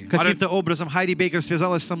of me. каким-то образом Хайди Бейкер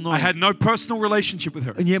связалась со I мной. had no personal relationship with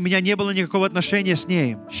her. У меня не было никакого отношения с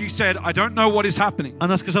ней. She said, I don't know what is happening,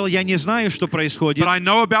 Она сказала, я не знаю, что происходит, but I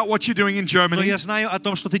know about what you're doing in но Germany, я знаю о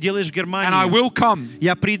том, что ты делаешь в and I Германии. will come,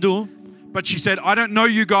 Я приду, But she said, I don't know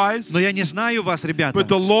you guys, Но я не знаю вас, ребята. but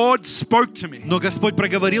the Lord spoke to me Но Господь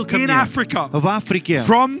проговорил ко in мне Africa, в Африке,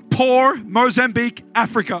 from poor Mozambique,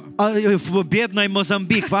 Africa. в бедной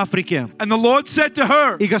Мозамбик, в Африке. And the Lord said to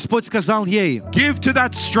her, И Господь сказал ей: give to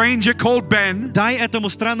that stranger called Ben дай этому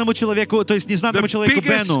странному человеку, то есть незнакомому the человеку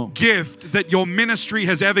biggest Бену, gift that your ministry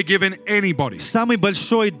has ever given anybody. самый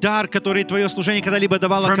большой дар, который твое служение когда-либо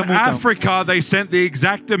давало From кому-то. Africa, they sent the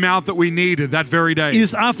exact amount that we needed that very day.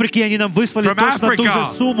 Из Африки они нам выслали From точно ту же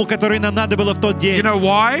Africa. сумму, которую нам надо было в тот день. You know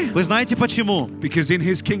why? Вы знаете почему? Because in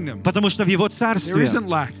His kingdom, Потому что в Его there царстве isn't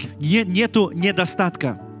lack. нету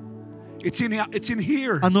недостатка. It's in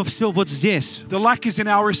here. Оно все вот здесь. The lack is in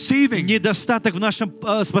our receiving. Недостаток в нашем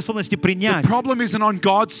способности принять. The problem isn't on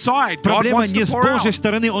God's side. God Проблема wants не to с pour Божьей out.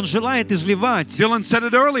 стороны, Он желает изливать. Dylan said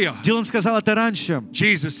it earlier. Дилан сказал это раньше.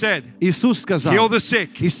 Jesus said, Иисус heal сказал: the sick,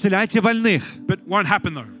 исцеляйте больных. but it won't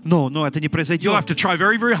happen though. Но это не You'll произойдет. have to try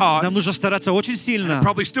very, very hard. Нам нужно стараться очень сильно.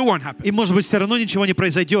 Probably still won't happen. И, может быть, все равно ничего не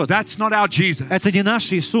произойдет. That's not our Jesus. Это не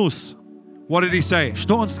наш Иисус. What did He say?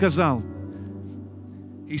 Что Он сказал?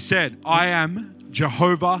 He said, I am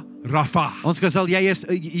Jehovah Rapha, Он сказал: я есть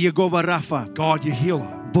Иегова Рафа, God your healer.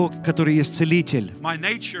 Бог, который есть целитель. My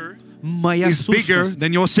nature Моя is bigger сущность,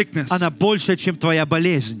 than your sickness. она больше, чем твоя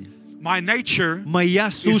болезнь. My nature Моя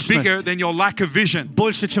is bigger сущность than your lack of vision.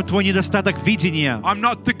 больше, чем твой недостаток видения. I'm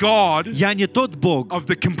not the God Я не тот Бог of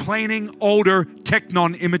the complaining, older,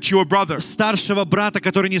 technon, immature brother старшего брата,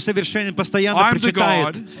 который несовершенен, постоянно I'm the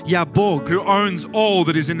причитает. God Я Бог, who owns all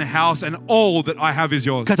that is in the house and all that I have is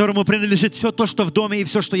yours. которому принадлежит все то, что в доме, и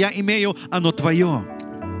все, что я имею, оно твое.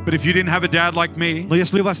 But if you didn't have a dad like me, Но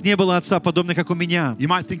если у вас не было отца, подобного, как у меня, you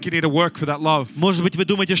might think you need to work for that love. может быть, вы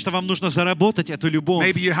думаете, что вам нужно заработать эту любовь.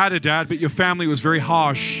 Maybe you had a dad, but your family was very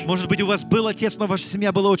harsh. Может быть, у вас был отец, но ваша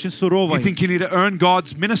семья была очень You суровой. think you need to earn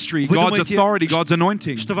God's ministry, Вы God's думаете, authority, God's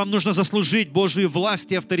anointing. что вам нужно заслужить Божью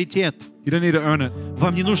власть и авторитет. You don't need to earn it.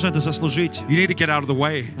 Вам не нужно это заслужить. You need to get out of the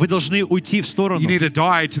way. Вы должны уйти в сторону. You need to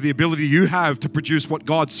die to the ability you have to produce what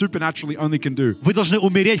God supernaturally only can do. Вы должны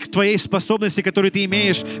умереть к твоей способности, которую ты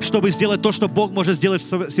имеешь, чтобы сделать то, что Бог может сделать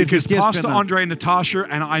Because Pastor сверхъестественно. Andre and Natasha,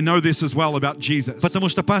 and I know this as well about Jesus, Потому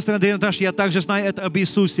что пастор Андрей Наташ, я также знаю это об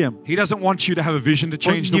Иисусе. he doesn't want you to have a vision to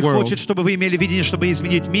Он change не the world хочет, чтобы вы имели видение, чтобы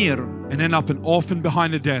изменить мир. and end up an orphan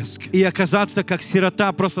behind a desk, И оказаться как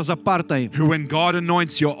сирота просто за партой. who when God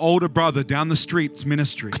anoints your older brother down the street's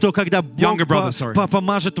ministry, Кто, когда Бог Younger brother, sorry.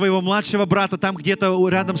 помажет твоего младшего брата там где-то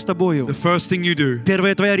рядом с тобою, the first thing you do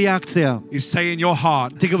первая твоя реакция, is say in your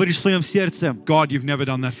heart, ты говоришь в своем сердце: God, you've never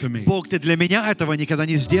done that for me. Бог, ты для меня этого никогда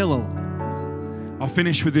не сделал. I'll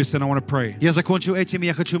finish with this and I want to pray. Я закончу этим,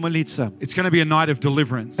 я хочу молиться. It's going to be a night of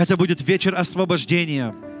deliverance. Это будет вечер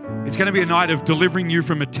освобождения. It's going to be a night of delivering you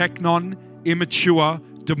from a technon, immature,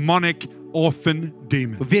 demonic, orphan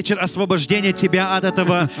demon. Вечер освобождения тебя от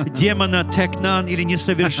этого демона, текнан или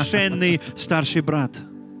несовершенный старший брат.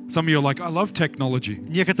 Some of you are like, I love technology.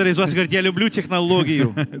 Некоторые из вас говорят: я люблю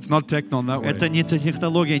технологию. It's not technon that Это way. не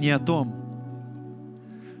технология, не о том.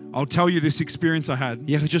 I'll tell you this experience I had.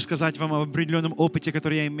 Я хочу сказать вам об определенном опыте,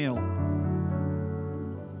 который я имел.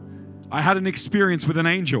 I had an experience with an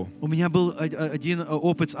angel. У меня был один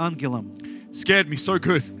опыт с ангелом. Scared me so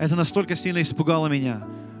good. Это настолько сильно испугало меня.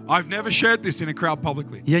 I've never shared this in a crowd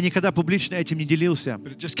publicly, Я никогда публично этим не делился.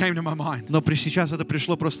 but it just came to my mind. Но сейчас это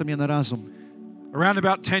пришло просто мне на разум. Around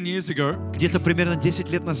about 10 years ago, Где-то примерно 10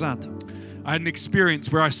 лет назад I had an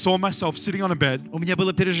experience where I saw myself sitting on a bed у меня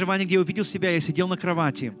было переживание, где я увидел себя, я сидел на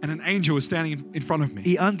кровати, and an angel was standing in front of me.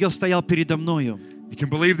 и ангел стоял передо мною. You can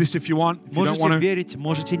believe this if you want. If you don't Можете want to, верить,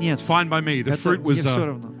 можете нет. it's fine by me. The Это fruit мне was, все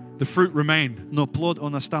равно. the fruit remained. Но плод,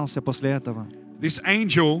 он остался после этого. This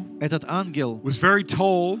angel Этот ангел, was very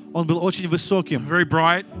tall, он был очень высоким, very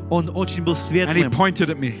bright, он очень был and he светлым, pointed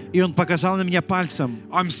at me. и он показал на меня пальцем.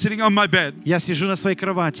 I'm sitting on my bed, Я сижу на своей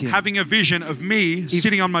кровати, having a vision of me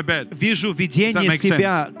sitting on my bed. вижу видение makes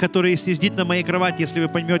себя, который сидит на моей кровати, если вы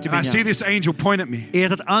поймете And I see меня. this angel point at me. И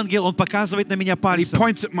этот ангел, он показывает на меня And he пальцем,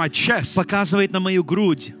 points at my chest. показывает на мою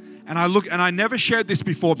грудь. And I look, and I never shared this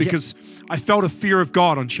before because I felt a fear of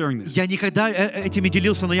God on sharing this. Я никогда этим не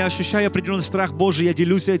делился, но я ощущаю определенный страх Божий, я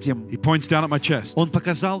делюсь этим. He points down at my chest. Он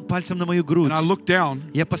показал пальцем на мою грудь. And I looked down,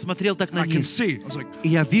 Я посмотрел так and на I can низ, see. I was like, и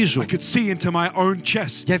я вижу, I could see into my own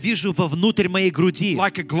chest. я вижу вовнутрь моей груди,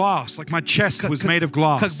 Like a glass, like my chest was made of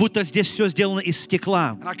как glass. будто здесь все сделано из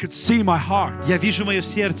стекла. And I could see my heart. Я вижу мое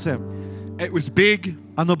сердце. It was big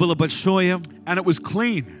Оно было большое, and it was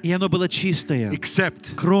clean, и оно было чистое,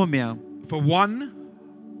 except кроме for one.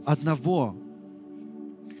 одного.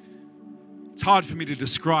 It's hard for me to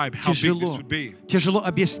describe how big this would be. Тяжело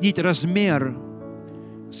объяснить размер.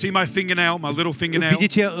 See my fingernail, my little fingernail?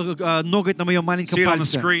 Видите ноготь на моем маленьком See it on the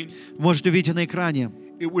пальце? screen? Можете увидеть на экране.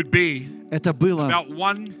 It would be Это было about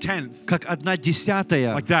 1/10, как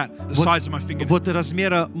 1/10 like that, the size of my fingernail. вот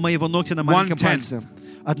размера моего ногтя на маленьком 1/10. пальце.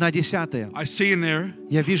 1/10. I see in there,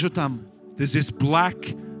 Я вижу там there's this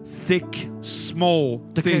black, thick,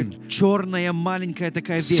 small такая thing черная маленькая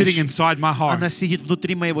такая sitting вещь. inside my heart. Она сидит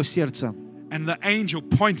внутри моего сердца. And the angel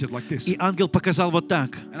pointed like this. И ангел показал вот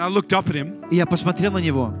так. And I looked up at him, И я посмотрел на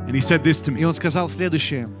него. and he said this to И me. он сказал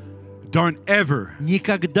следующее. Don't ever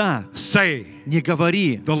Никогда say, не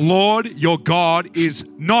говори, the Lord your God is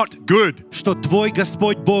not good. что твой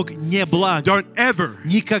Господь Бог не благ. Don't ever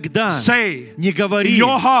Никогда say не in говори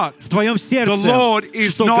your heart, в твоем сердце, the Lord is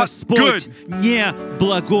что not Господь good. не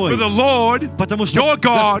благой. For the Lord, Потому что your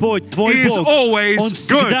God, Господь, твой is Бог, always Он good.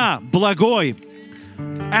 всегда благой.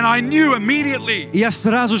 And I knew immediately, И я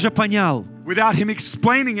сразу же понял, without him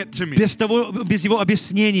explaining it to me, без его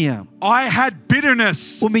объяснения, I had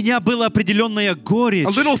bitterness, у меня была определенная горечь, a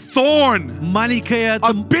little thorn, маленькая,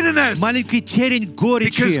 a bitterness, маленький терень because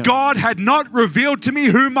горечи, God had not revealed to me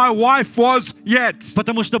who my wife was yet.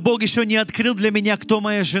 потому что Бог еще не открыл для меня, кто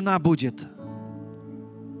моя жена будет.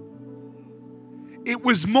 It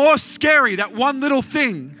was more scary, that one little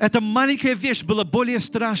thing, Эта маленькая вещь была более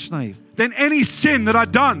страшной, than any sin that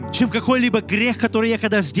I'd done, чем какой-либо грех, который я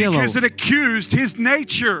когда сделал. because it accused his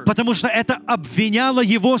nature. Потому что это обвиняло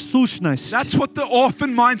его сущность. That's what the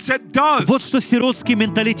orphan mindset does. Вот что сиротский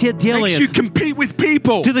менталитет Makes you делает. compete with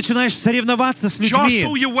people, Ты начинаешь соревноваться с людьми.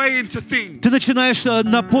 jostle your way into things. Ты начинаешь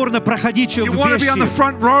напорно проходить You want to be on the вещи.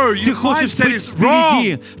 front row. Ты Your хочешь mindset быть is wrong.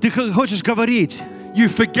 впереди. Ты хочешь говорить. You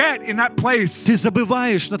forget in that place Ты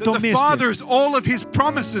забываешь на that том the Father месте, is all of His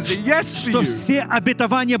promises are yes for что you, все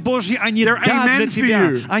обетования Божьи, они They're да amen для for тебя.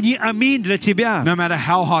 you. Они аминь для тебя. no matter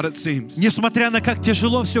how hard it seems, Несмотря на как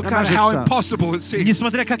тяжело все no matter how кажется. impossible it seems.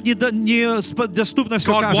 Несмотря как недоступно все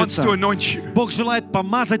God wants кажется. to anoint you, Бог желает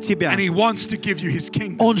помазать тебя. and He wants to give you His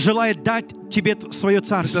kingdom. Он желает дать тебе свое The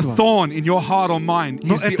царство. thorn in your heart or mind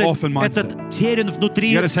Но is the orphan mindset. этот терен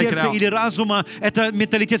внутри You gotta take it сердца out. или разума, это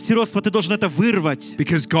менталитет сиротства, ты должен это вырвать.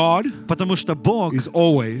 Because God Потому что Бог is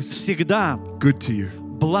always всегда good to you.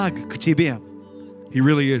 благ к тебе. He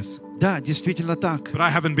really is. Да, действительно так. But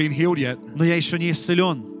I haven't been healed yet. Но я еще не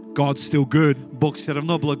исцелен. God's still good, Бог все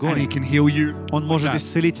равно and He благой. can heal you. Он может like that.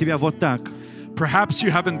 исцелить тебя вот так. Perhaps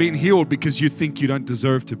you haven't been healed because you think you don't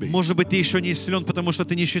deserve to be. Может быть, ты еще не исцелен, потому что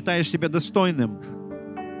ты не считаешь себя достойным.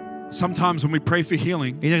 Sometimes when we pray for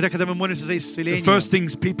healing, Иногда, когда мы молимся за the исцеление, first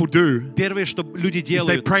things people do первое, что люди is they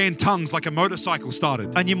делают, pray in tongues like a motorcycle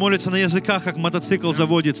started. они молятся на языках, как мотоцикл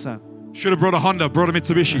заводится. Should have brought a Honda, brought a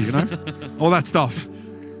Mitsubishi, you know? All that stuff.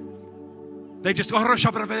 They just, Они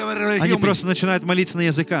heal me. просто начинают молиться на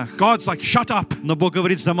языках. God's like, shut up. Но Бог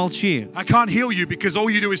говорит, замолчи. I can't heal you because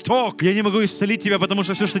all you do is talk. Я не могу исцелить тебя, потому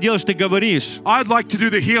что все, что делаешь, ты говоришь. I'd like to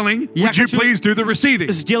do the healing. Я Would you хочу- please do the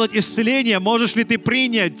receiving? Сделать исцеление, можешь ли ты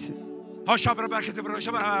принять?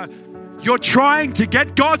 You're trying to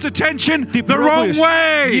get God's attention Ты the wrong пробуешь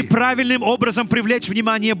way. неправильным образом привлечь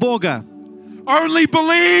внимание Бога. Only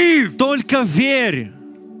believe. Только верь.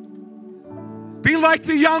 Be like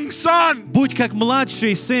the young son. Будь как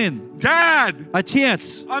младший сын. Dad,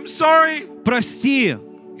 Отец, I'm sorry. прости.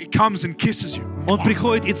 He comes and kisses you. Он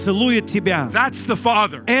приходит и целует тебя. That's the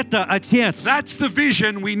Father. Это Отец. That's the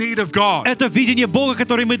vision we need of God. Это видение Бога,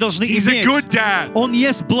 которое мы должны He's a иметь. good dad. Он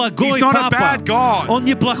есть благой He's not a папа. bad God. Он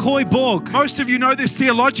не плохой Бог. Most of you know this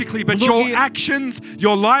theologically, but your Многие- actions,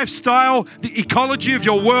 your lifestyle, the ecology of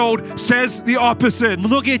your world says the opposite.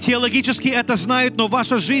 Многие теологически это знают, но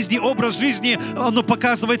ваша жизнь и образ жизни, оно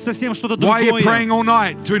показывает совсем что-то Why are you другое. praying all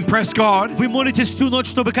night? To impress God? Вы молитесь всю ночь,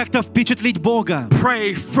 чтобы как-то впечатлить Бога.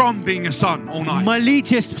 Pray from being a son all night.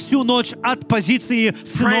 Молитесь всю ночь от позиции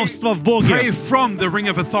сыновства в Боге. Pray from the ring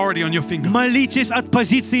of authority on your finger. Молитесь от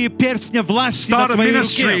позиции перстня власти на Start a твоей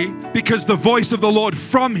ministry руке. because the voice of the Lord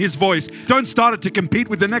from His voice. Don't start it to compete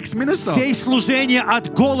with the next minister. Сей служение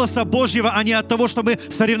от голоса Божьего, а не от того, чтобы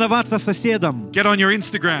соревноваться с соседом. Get on your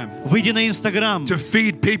Instagram Выйди на Инстаграм, to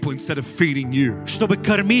feed people instead of feeding you. чтобы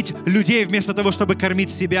кормить людей вместо того, чтобы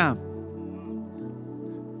кормить себя.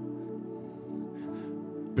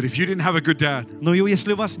 But if you didn't have a good dad, Но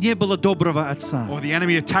если у вас не было доброго отца, or the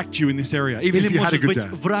enemy attacked you in this area, even или, if you had a может good быть,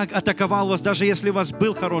 dad, враг атаковал вас, даже если у вас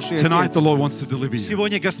был хороший tonight отец, the Lord wants to deliver you.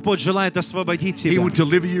 сегодня Господь желает освободить He тебя. will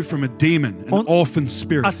deliver you from a demon, an Он- orphan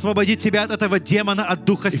spirit, Освободить тебя от этого демона, от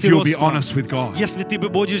духа if you'll be сиротства. honest with God. Если ты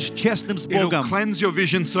будешь честным с It'll Богом, cleanse your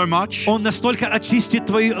vision so much Он настолько очистит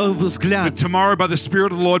твой that взгляд, tomorrow, by the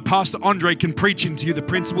Spirit of the Lord, Pastor Andre can preach into you the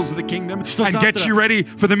principles of the kingdom Что and get завтра- you ready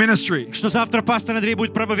for the ministry. что завтра пастор Андрей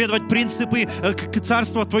будет проповедовать принципы к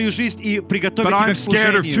царству в твою жизнь и приготовить But тебя I'm к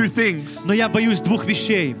scared of two служению. things. Но я боюсь двух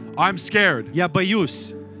вещей. I'm scared Я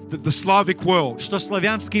боюсь, that the Slavic world что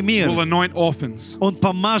славянский will мир, anoint orphans. он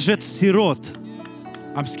помажет сирот.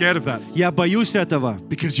 I'm scared of that Я боюсь этого,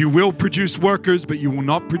 because you will produce workers, but you will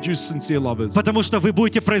not produce sincere lovers. потому что вы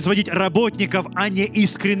будете производить работников, а не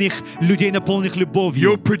искренних людей, наполненных You'll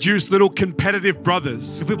любовью. produce little competitive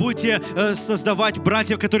brothers Вы будете создавать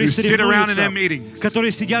братьев, которые who sit around in their соревнуются, meetings.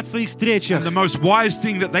 которые сидят в своих встречах. And the most wise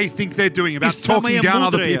thing that they think they're doing И about самое talking down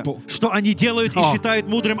other мудрое, people. что они делают и Oh. считают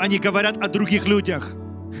мудрым, они говорят о других людях.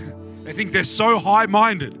 They think they're so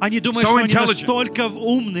high-minded, Они думают, so что они intelligent. настолько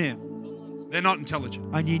умные. They're not intelligent.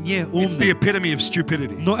 Они не It's the умны. epitome of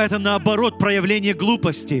stupidity. Но это наоборот проявление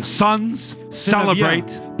глупости. Sons Сыновья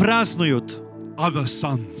celebrate празднуют other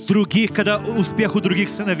sons. других, когда успех у других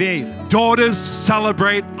сыновей. Daughters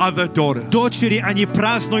celebrate other daughters. Дочери, они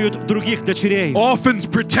празднуют других дочерей. Orphans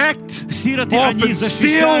protect. Сироты, они Orphans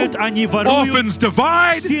защищают, steal. они воруют. Orphans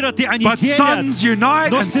divide. Сироты, они But делят. sons unite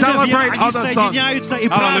Но and сыновья, celebrate они other sons. соединяются и Hallelujah.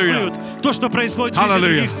 празднуют то, что происходит в жизни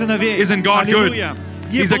Hallelujah. других сыновей. Isn't God good? Аллилуйя.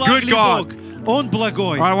 Не He's a благ good ли God. Бог? Он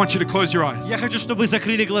благой. All right, I want you to close your eyes. Я хочу, чтобы вы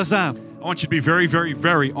закрыли глаза. I want you to be very, very,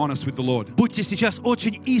 very honest with the Lord. Будьте сейчас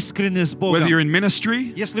очень искренны с Богом. Whether you're in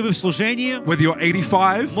ministry, Если вы в служении, whether you're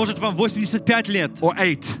 85 может вам 85 лет or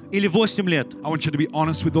 8, или 8 лет, I want you to be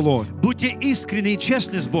honest with the Lord. будьте искренны и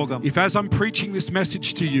честны с Богом. If as I'm preaching this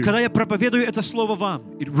message to you, Когда я проповедую это слово вам,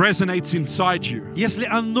 it resonates inside you, если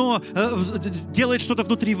оно делает что-то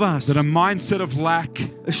внутри вас, that a mindset of lack,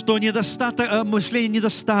 что мышление a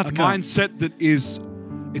недостатка, mindset that is,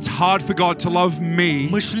 it's hard for God to love me,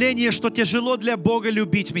 мышление, что тяжело для Бога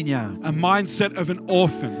любить меня, a mindset of an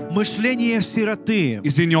orphan мышление сироты,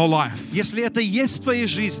 is in your life. если это есть в твоей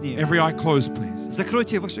жизни, Every eye closed, please.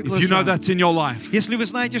 закройте ваши If you know глаза. that's in your life, Если вы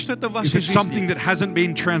знаете, что это в if вашей it's something жизни, that hasn't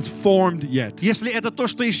been transformed yet, если это то,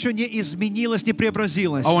 что еще не изменилось, не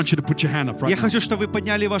преобразилось, I want you to put your hand up right я now. хочу, чтобы вы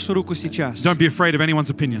подняли вашу руку сейчас. Don't be afraid of anyone's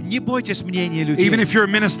opinion. Не бойтесь мнения Even людей. if you're a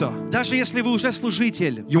minister, Даже если вы уже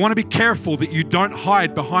служитель, you want to be careful that you don't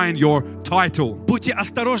hide behind your title. будьте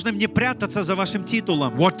осторожны не прятаться за вашим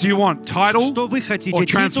титулом. What do you want? Title Что вы хотите, or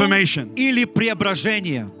титул transformation? или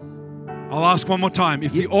преображение? I'll ask one more time.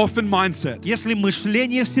 If the orphan mindset Если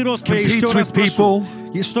мышление сиротства, competes еще раз with прошу, people,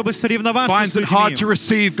 и чтобы соревноваться finds с it hard to людьми,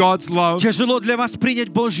 receive God's love, тяжело для вас принять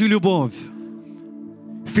Божью любовь.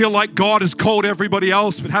 feel like God has called everybody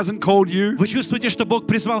else but hasn't called you, Вы чувствуете, что Бог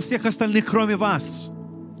призвал всех остальных, кроме вас.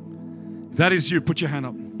 if that is you, put your hand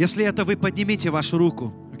up. Если это вы, поднимите вашу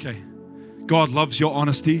руку. Okay. God loves your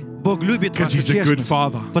honesty. Bог любит Because вашу He's a good честность,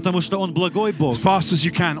 Father. потому что Он благой Бог. As fast as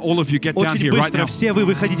you can, all of you get down Очень here right быстро now. все вы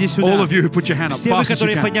выходите All сюда. of you who put your hand up, Все вы, fast as you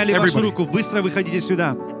которые can. подняли вашу Everybody. руку, быстро выходите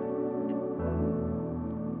сюда.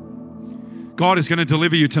 God is going to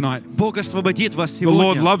deliver you tonight. Бог освободит вас The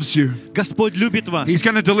Lord сегодня. loves you. Господь любит вас. He's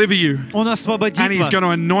going to deliver you. Он освободит And He's вас. going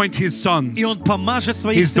to anoint His sons. И Он помажет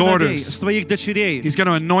своих His сыновей, daughters. своих дочерей. He's going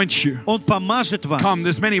to anoint you. Он помажет вас. Come,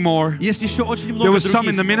 there's many more. Есть еще очень There много was some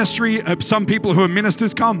in the других. ministry, some people who are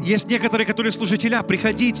ministers. Come. Есть некоторые, которые служителя.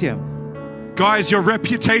 Приходите. Guys, your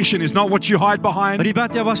reputation is not what you hide behind.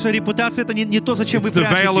 Ребята, ваша репутация — это не то, зачем It's вы the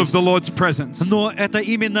veil of прячетесь. the Lord's presence. Но это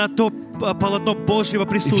именно то полотно Божьего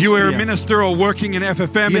If you are a присутствия. minister or working in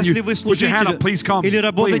FFM and Если you вы put your hand служитель up, please come. или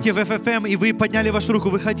работаете в Please. ФФМ, и вы подняли вашу руку,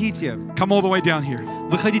 выходите. Come all the way down here.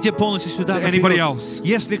 Выходите полностью сюда. Is there anybody наперед. else?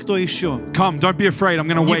 Если кто еще, Come, don't be afraid. I'm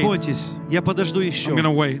going to не wait. бойтесь. Я подожду еще. I'm going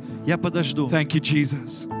to wait. Я подожду. Thank you,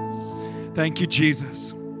 Jesus. Thank you,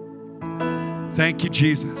 Jesus. Thank you,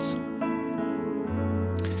 Jesus.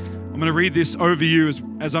 I'm going to read this over you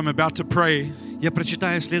as I'm about to pray. Я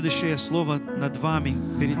прочитаю следующее слово над вами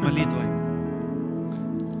перед молитвой.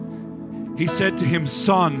 He said to him,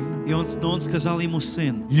 Son, Но он сказал ему: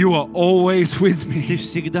 сын, you are always with ты me,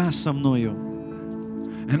 всегда со мною,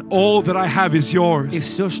 and all that I have is и yours.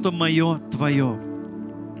 все, что мое, твое.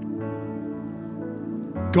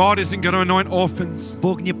 God isn't going to anoint orphans.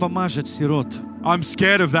 Бог не помажет сирот. I'm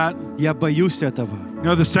scared of that. Я боюсь этого. You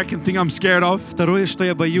know the second thing I'm scared of? Второе, что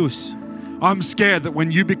я боюсь, I'm scared that when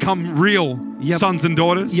you become real Я- sons and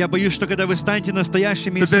daughters, я боюсь, что когда вы станете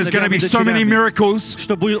настоящими that there's going to сыновьями и be so many дочерями, miracles,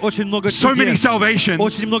 что будет очень много so many чудес, salvations,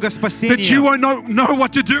 очень много that you спасения, won't know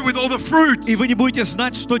what to do with all the fruit. и вы не будете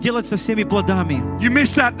знать, что делать со всеми плодами. You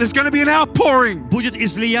miss that. There's going to be an outpouring. Будет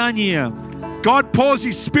излияние. God pours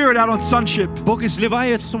His Spirit out on sonship, Бог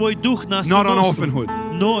изливает свой дух на not on сыновство,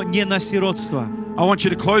 orphanhood. но не на сиротство. I want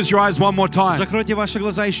you to close your eyes one more time. Закройте ваши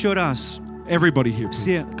глаза еще раз. Everybody here, please.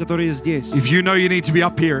 Все, которые здесь. If you know you need to be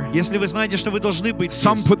up here, Если вы знаете, что вы должны быть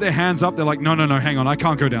some здесь. put their hands up. They're like, no, hang on. I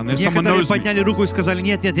can't go down there. Someone Некоторые knows me. подняли руку и сказали,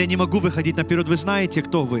 нет, я не могу выходить наперед. Вы знаете,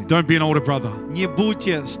 кто вы. Don't be an older brother. Не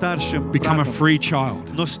будьте старшим Become a братом, free child.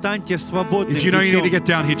 но станьте свободным If you know you need to детем. get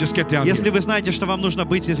down here, just get down Если here. вы знаете, что вам нужно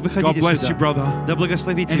быть здесь, God выходите bless you, сюда. brother. Да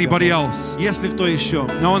благословит тебя Anybody Бог. else? Если кто еще.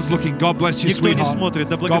 No one's looking. God bless you, Никто не sweetheart. смотрит.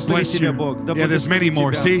 Да God благословит bless тебя you. Бог. Да Yeah, there's many благословит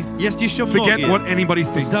more. See? тебя. Есть еще Forget what многие. anybody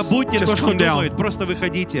thinks. Забудьте то, Just что come down. думают. Просто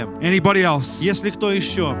выходите. Anybody else? Если кто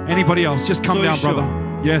еще. Anybody else? Just come Кто down, еще? brother.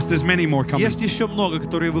 Yes, there's many more coming. Есть еще много,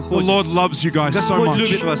 которые The выходят. Lord loves you guys so Господь much.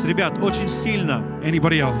 любит вас, ребят, очень сильно.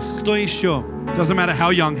 Anybody else? Кто еще? Doesn't matter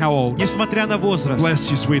how young, how old. Несмотря на возраст. Bless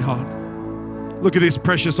you, sweetheart. Look at this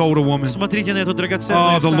precious older woman. Смотрите на эту Oh,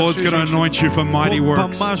 драгоценную the Lord's старшую going to женщину. anoint you for mighty Бог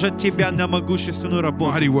works. помажет тебя на могущественную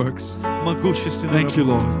работу. Mighty works. Могущественную Thank you,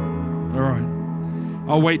 работу. Lord. All right.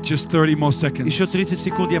 I'll wait just 30 more seconds. Еще 30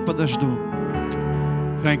 секунд я подожду.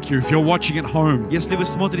 Thank you. If you're watching at home, Если вы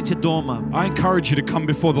смотрите дома, I encourage you to come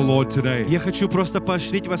before the Lord today я хочу просто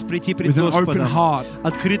поощрить вас прийти пред with an open Господом heart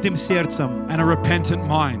открытым сердцем and a repentant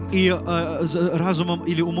mind. и разумом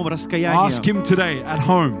или умом Ask раскаяния. Him today at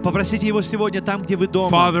home, Попросите Его сегодня там, где вы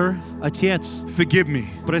дома. Father, Отец, forgive me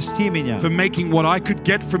прости меня for making what I could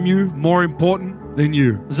get from you more important than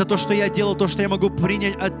you. за то, что я делал то, что я могу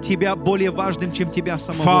принять от Тебя более важным, чем Тебя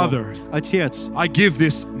самого. Father, Отец, I give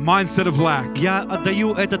this mindset of lack. я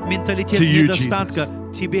отдаю этот менталитет To you, недостатка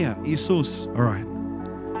Тебе, Иисус. All right.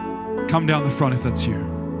 Come down the front if that's you.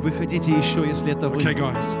 Выходите еще, если это вы. Okay,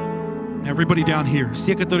 guys. Everybody down here,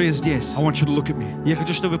 Все, которые здесь, I want you to look at me. я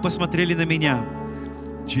хочу, чтобы вы посмотрели на меня.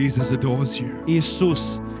 Jesus adores you.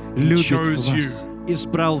 Иисус He любит chose you. вас,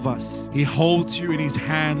 избрал вас. He holds you in His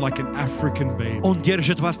hand like an African baby. Он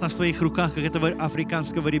держит вас на своих руках, как этого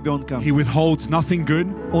африканского ребенка. He withholds nothing good.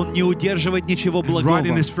 Он не удерживает ничего And благого. right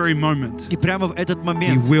in this very moment, И прямо в этот He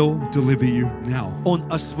момент will deliver you now. Он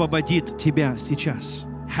освободит тебя сейчас.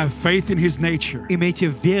 Have faith in His nature. Имейте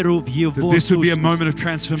веру в That Его this will be a сущность, moment of что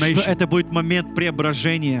transformation. это будет момент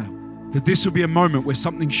преображения. That this will be a moment where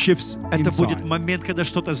something shifts Это будет inside. момент, когда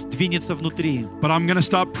что-то сдвинется внутри. But I'm going to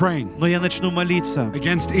start praying Но я начну молиться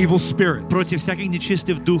against evil spirits, против всяких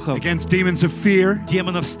нечистых духов, against demons of fear,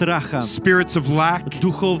 демонов страха, spirits of lack,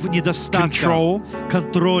 духов недостатка, control,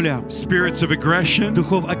 контроля, spirits of aggression,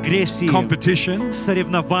 духов агрессии, competition,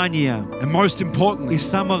 соревнования. and most И importantly,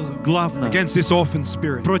 самое главное, against this orphan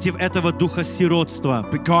spirit. против этого духа сиротства.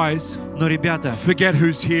 But guys, Но, ребята, forget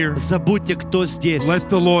who's here. забудьте, кто здесь. Let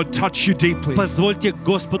the Lord touch you deeply Позвольте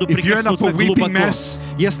Господу If you end up прикоснуться a weeping глубоко. mess,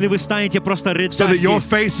 Если вы станете просто so рыдать that your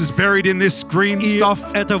здесь, face is buried in this green и stuff,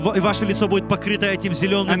 и ваше лицо будет покрыто этим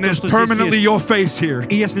зеленым, and то, there's что здесь permanently есть. your face here.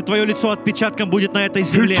 И если твое лицо отпечатком будет на этой Who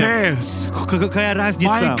земле, cares? какая My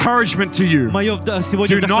разница? encouragement to you, Мое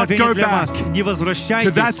сегодня Do not вдохновение go для back вас. Не to that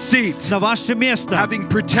возвращайтесь seat, на ваше место, having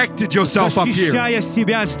protected yourself up here. защищая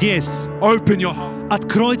себя здесь. Open your heart.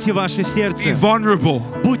 Откройте ваше Be сердце. vulnerable.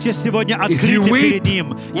 Будьте сегодня you открыты weep, перед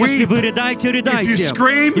Ним. Если weep. вы рыдаете, If you рыдайте.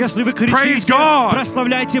 scream, Если вы praise кричите, God.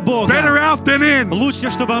 прославляйте Бога. Better out than in. Лучше,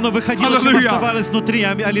 чтобы оно выходило, чем Hallelujah. оставалось внутри.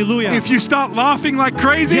 Аллилуйя. If you start laughing like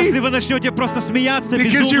Если crazy вы начнете просто смеяться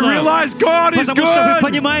because you безумно, realize God is потому что вы good,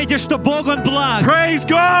 понимаете, что Бог, Он благ, praise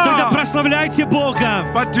тогда God. прославляйте Бога.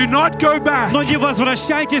 But do not go back Но не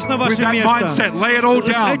возвращайтесь на with ваше that место. mindset. Lay it all С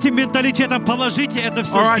down. этим менталитетом положите это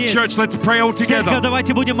все All right, здесь. church, let's pray all Церковь, together.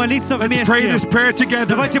 давайте будем молиться Let's pray this вместе. prayer together.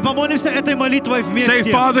 Давайте помолимся этой молитвой Say,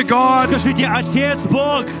 вместе. Father God. Скажите, Отец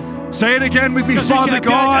Бог. Say it again with me, Скажите Father опять,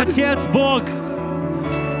 God. Отец Бог.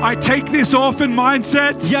 I take this orphan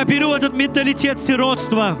mindset Я беру этот менталитет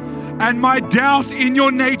сиротства and my doubt in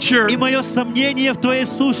your nature, и мое сомнение в Твоей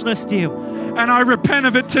сущности. and I repent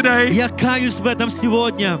of it today, Я каюсь в этом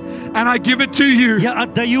сегодня. and I give it to you. Я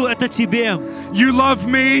отдаю это Тебе. You love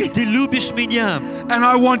me, Ты любишь меня. and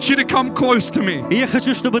I want you to come close to me. И я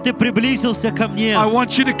хочу, чтобы Ты приблизился ко мне. I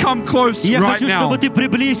want you to come close И я right хочу, now. чтобы Ты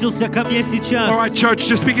приблизился ко мне сейчас. All right, church,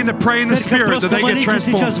 just begin to pray in the Церковь, Spirit that просто they get молитесь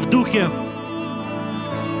сейчас transformed. в духе.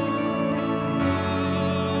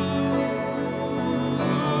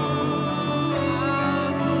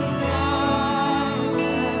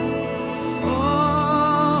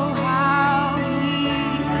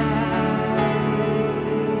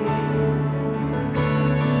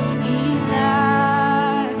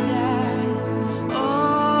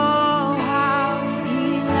 Oh, how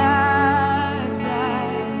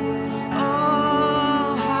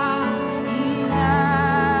he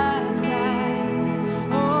loves us.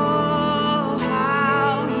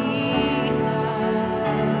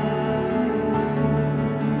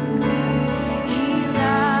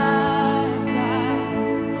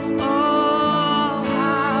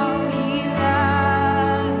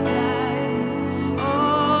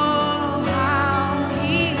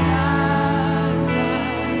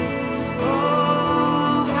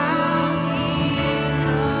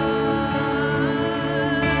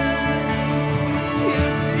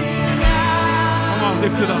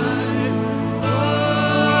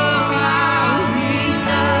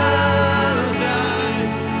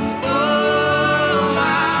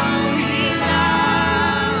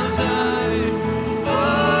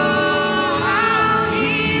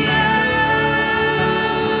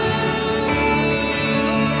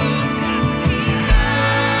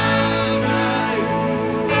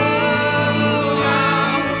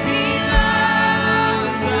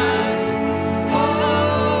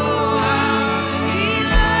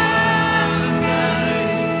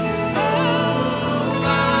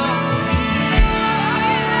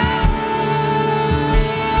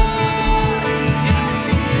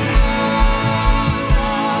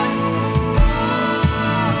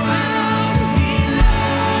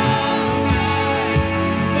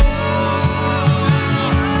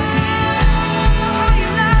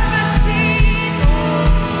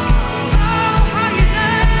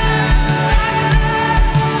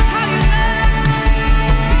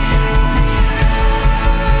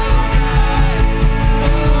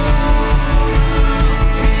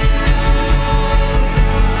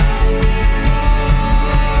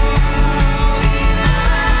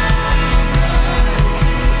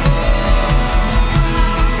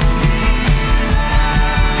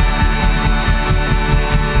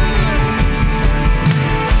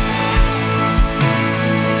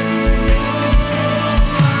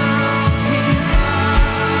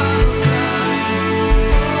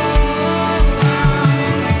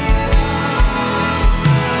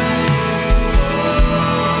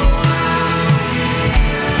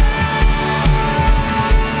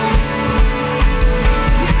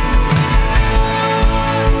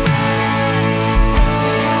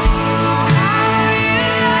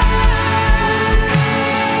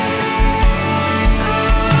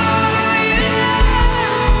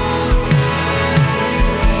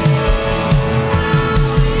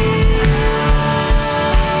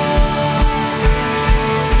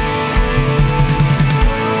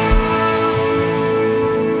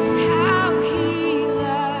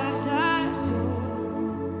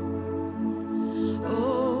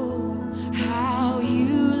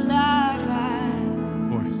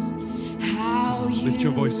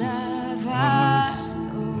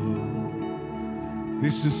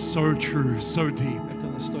 This is so true, so deep. Это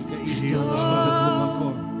настолько истинно, настолько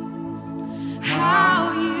глубоко.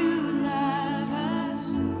 How you love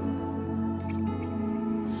us.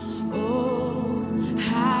 Oh,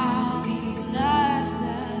 how he loves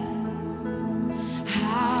us.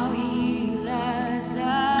 How he loves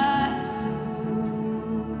us.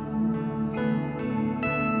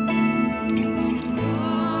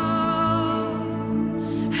 Oh,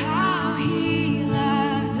 how he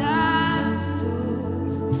loves us.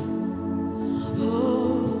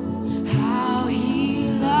 Oh, how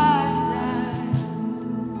he loves us.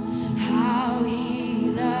 How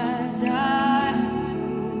he loves us.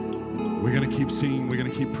 We're going to keep singing, we're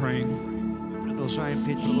going to keep praying. Продолжаем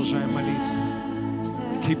петь, продолжаем молиться.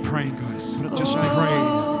 Keep praying, guys. Продолжайте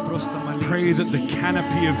pray. просто Pray that молитесь. the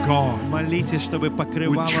canopy of God Молитесь, чтобы would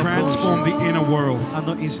покрывало transform the Божье, inner world,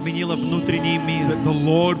 оно изменило внутренний мир, that the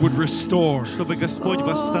Lord would restore чтобы Господь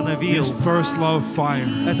восстановил His first love fire.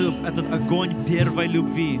 этот огонь первой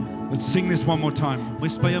любви. Let's sing this one more time. Мы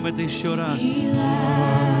споем это еще раз.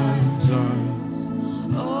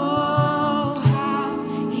 Oh,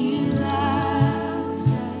 how he loves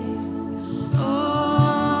us.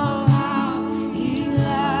 Oh, how he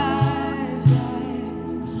loves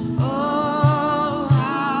us. Oh,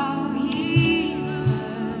 how he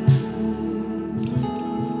loves.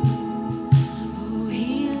 Oh,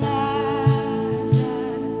 he loves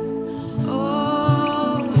us. Oh,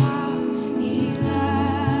 how he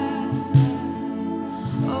loves us.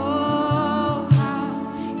 Oh, how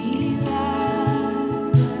he loves us.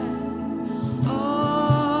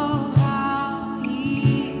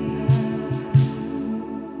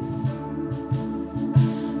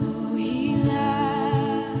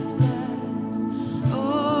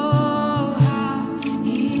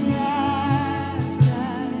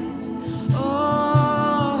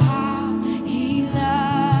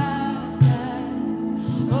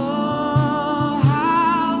 Oh,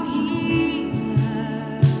 how he loves us.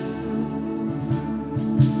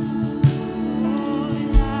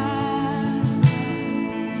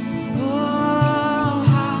 Oh,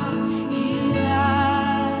 how he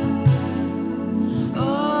loves us.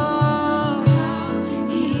 Oh, how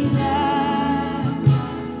he loves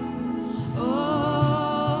us.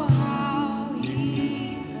 Oh, how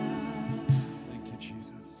he Thank you,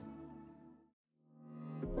 Jesus.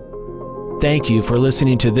 Thank you for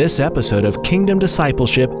listening to this episode of Kingdom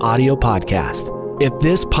Discipleship Audio Podcast. If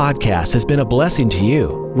this podcast has been a blessing to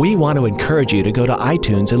you, we want to encourage you to go to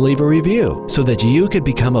iTunes and leave a review so that you could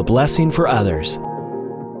become a blessing for others.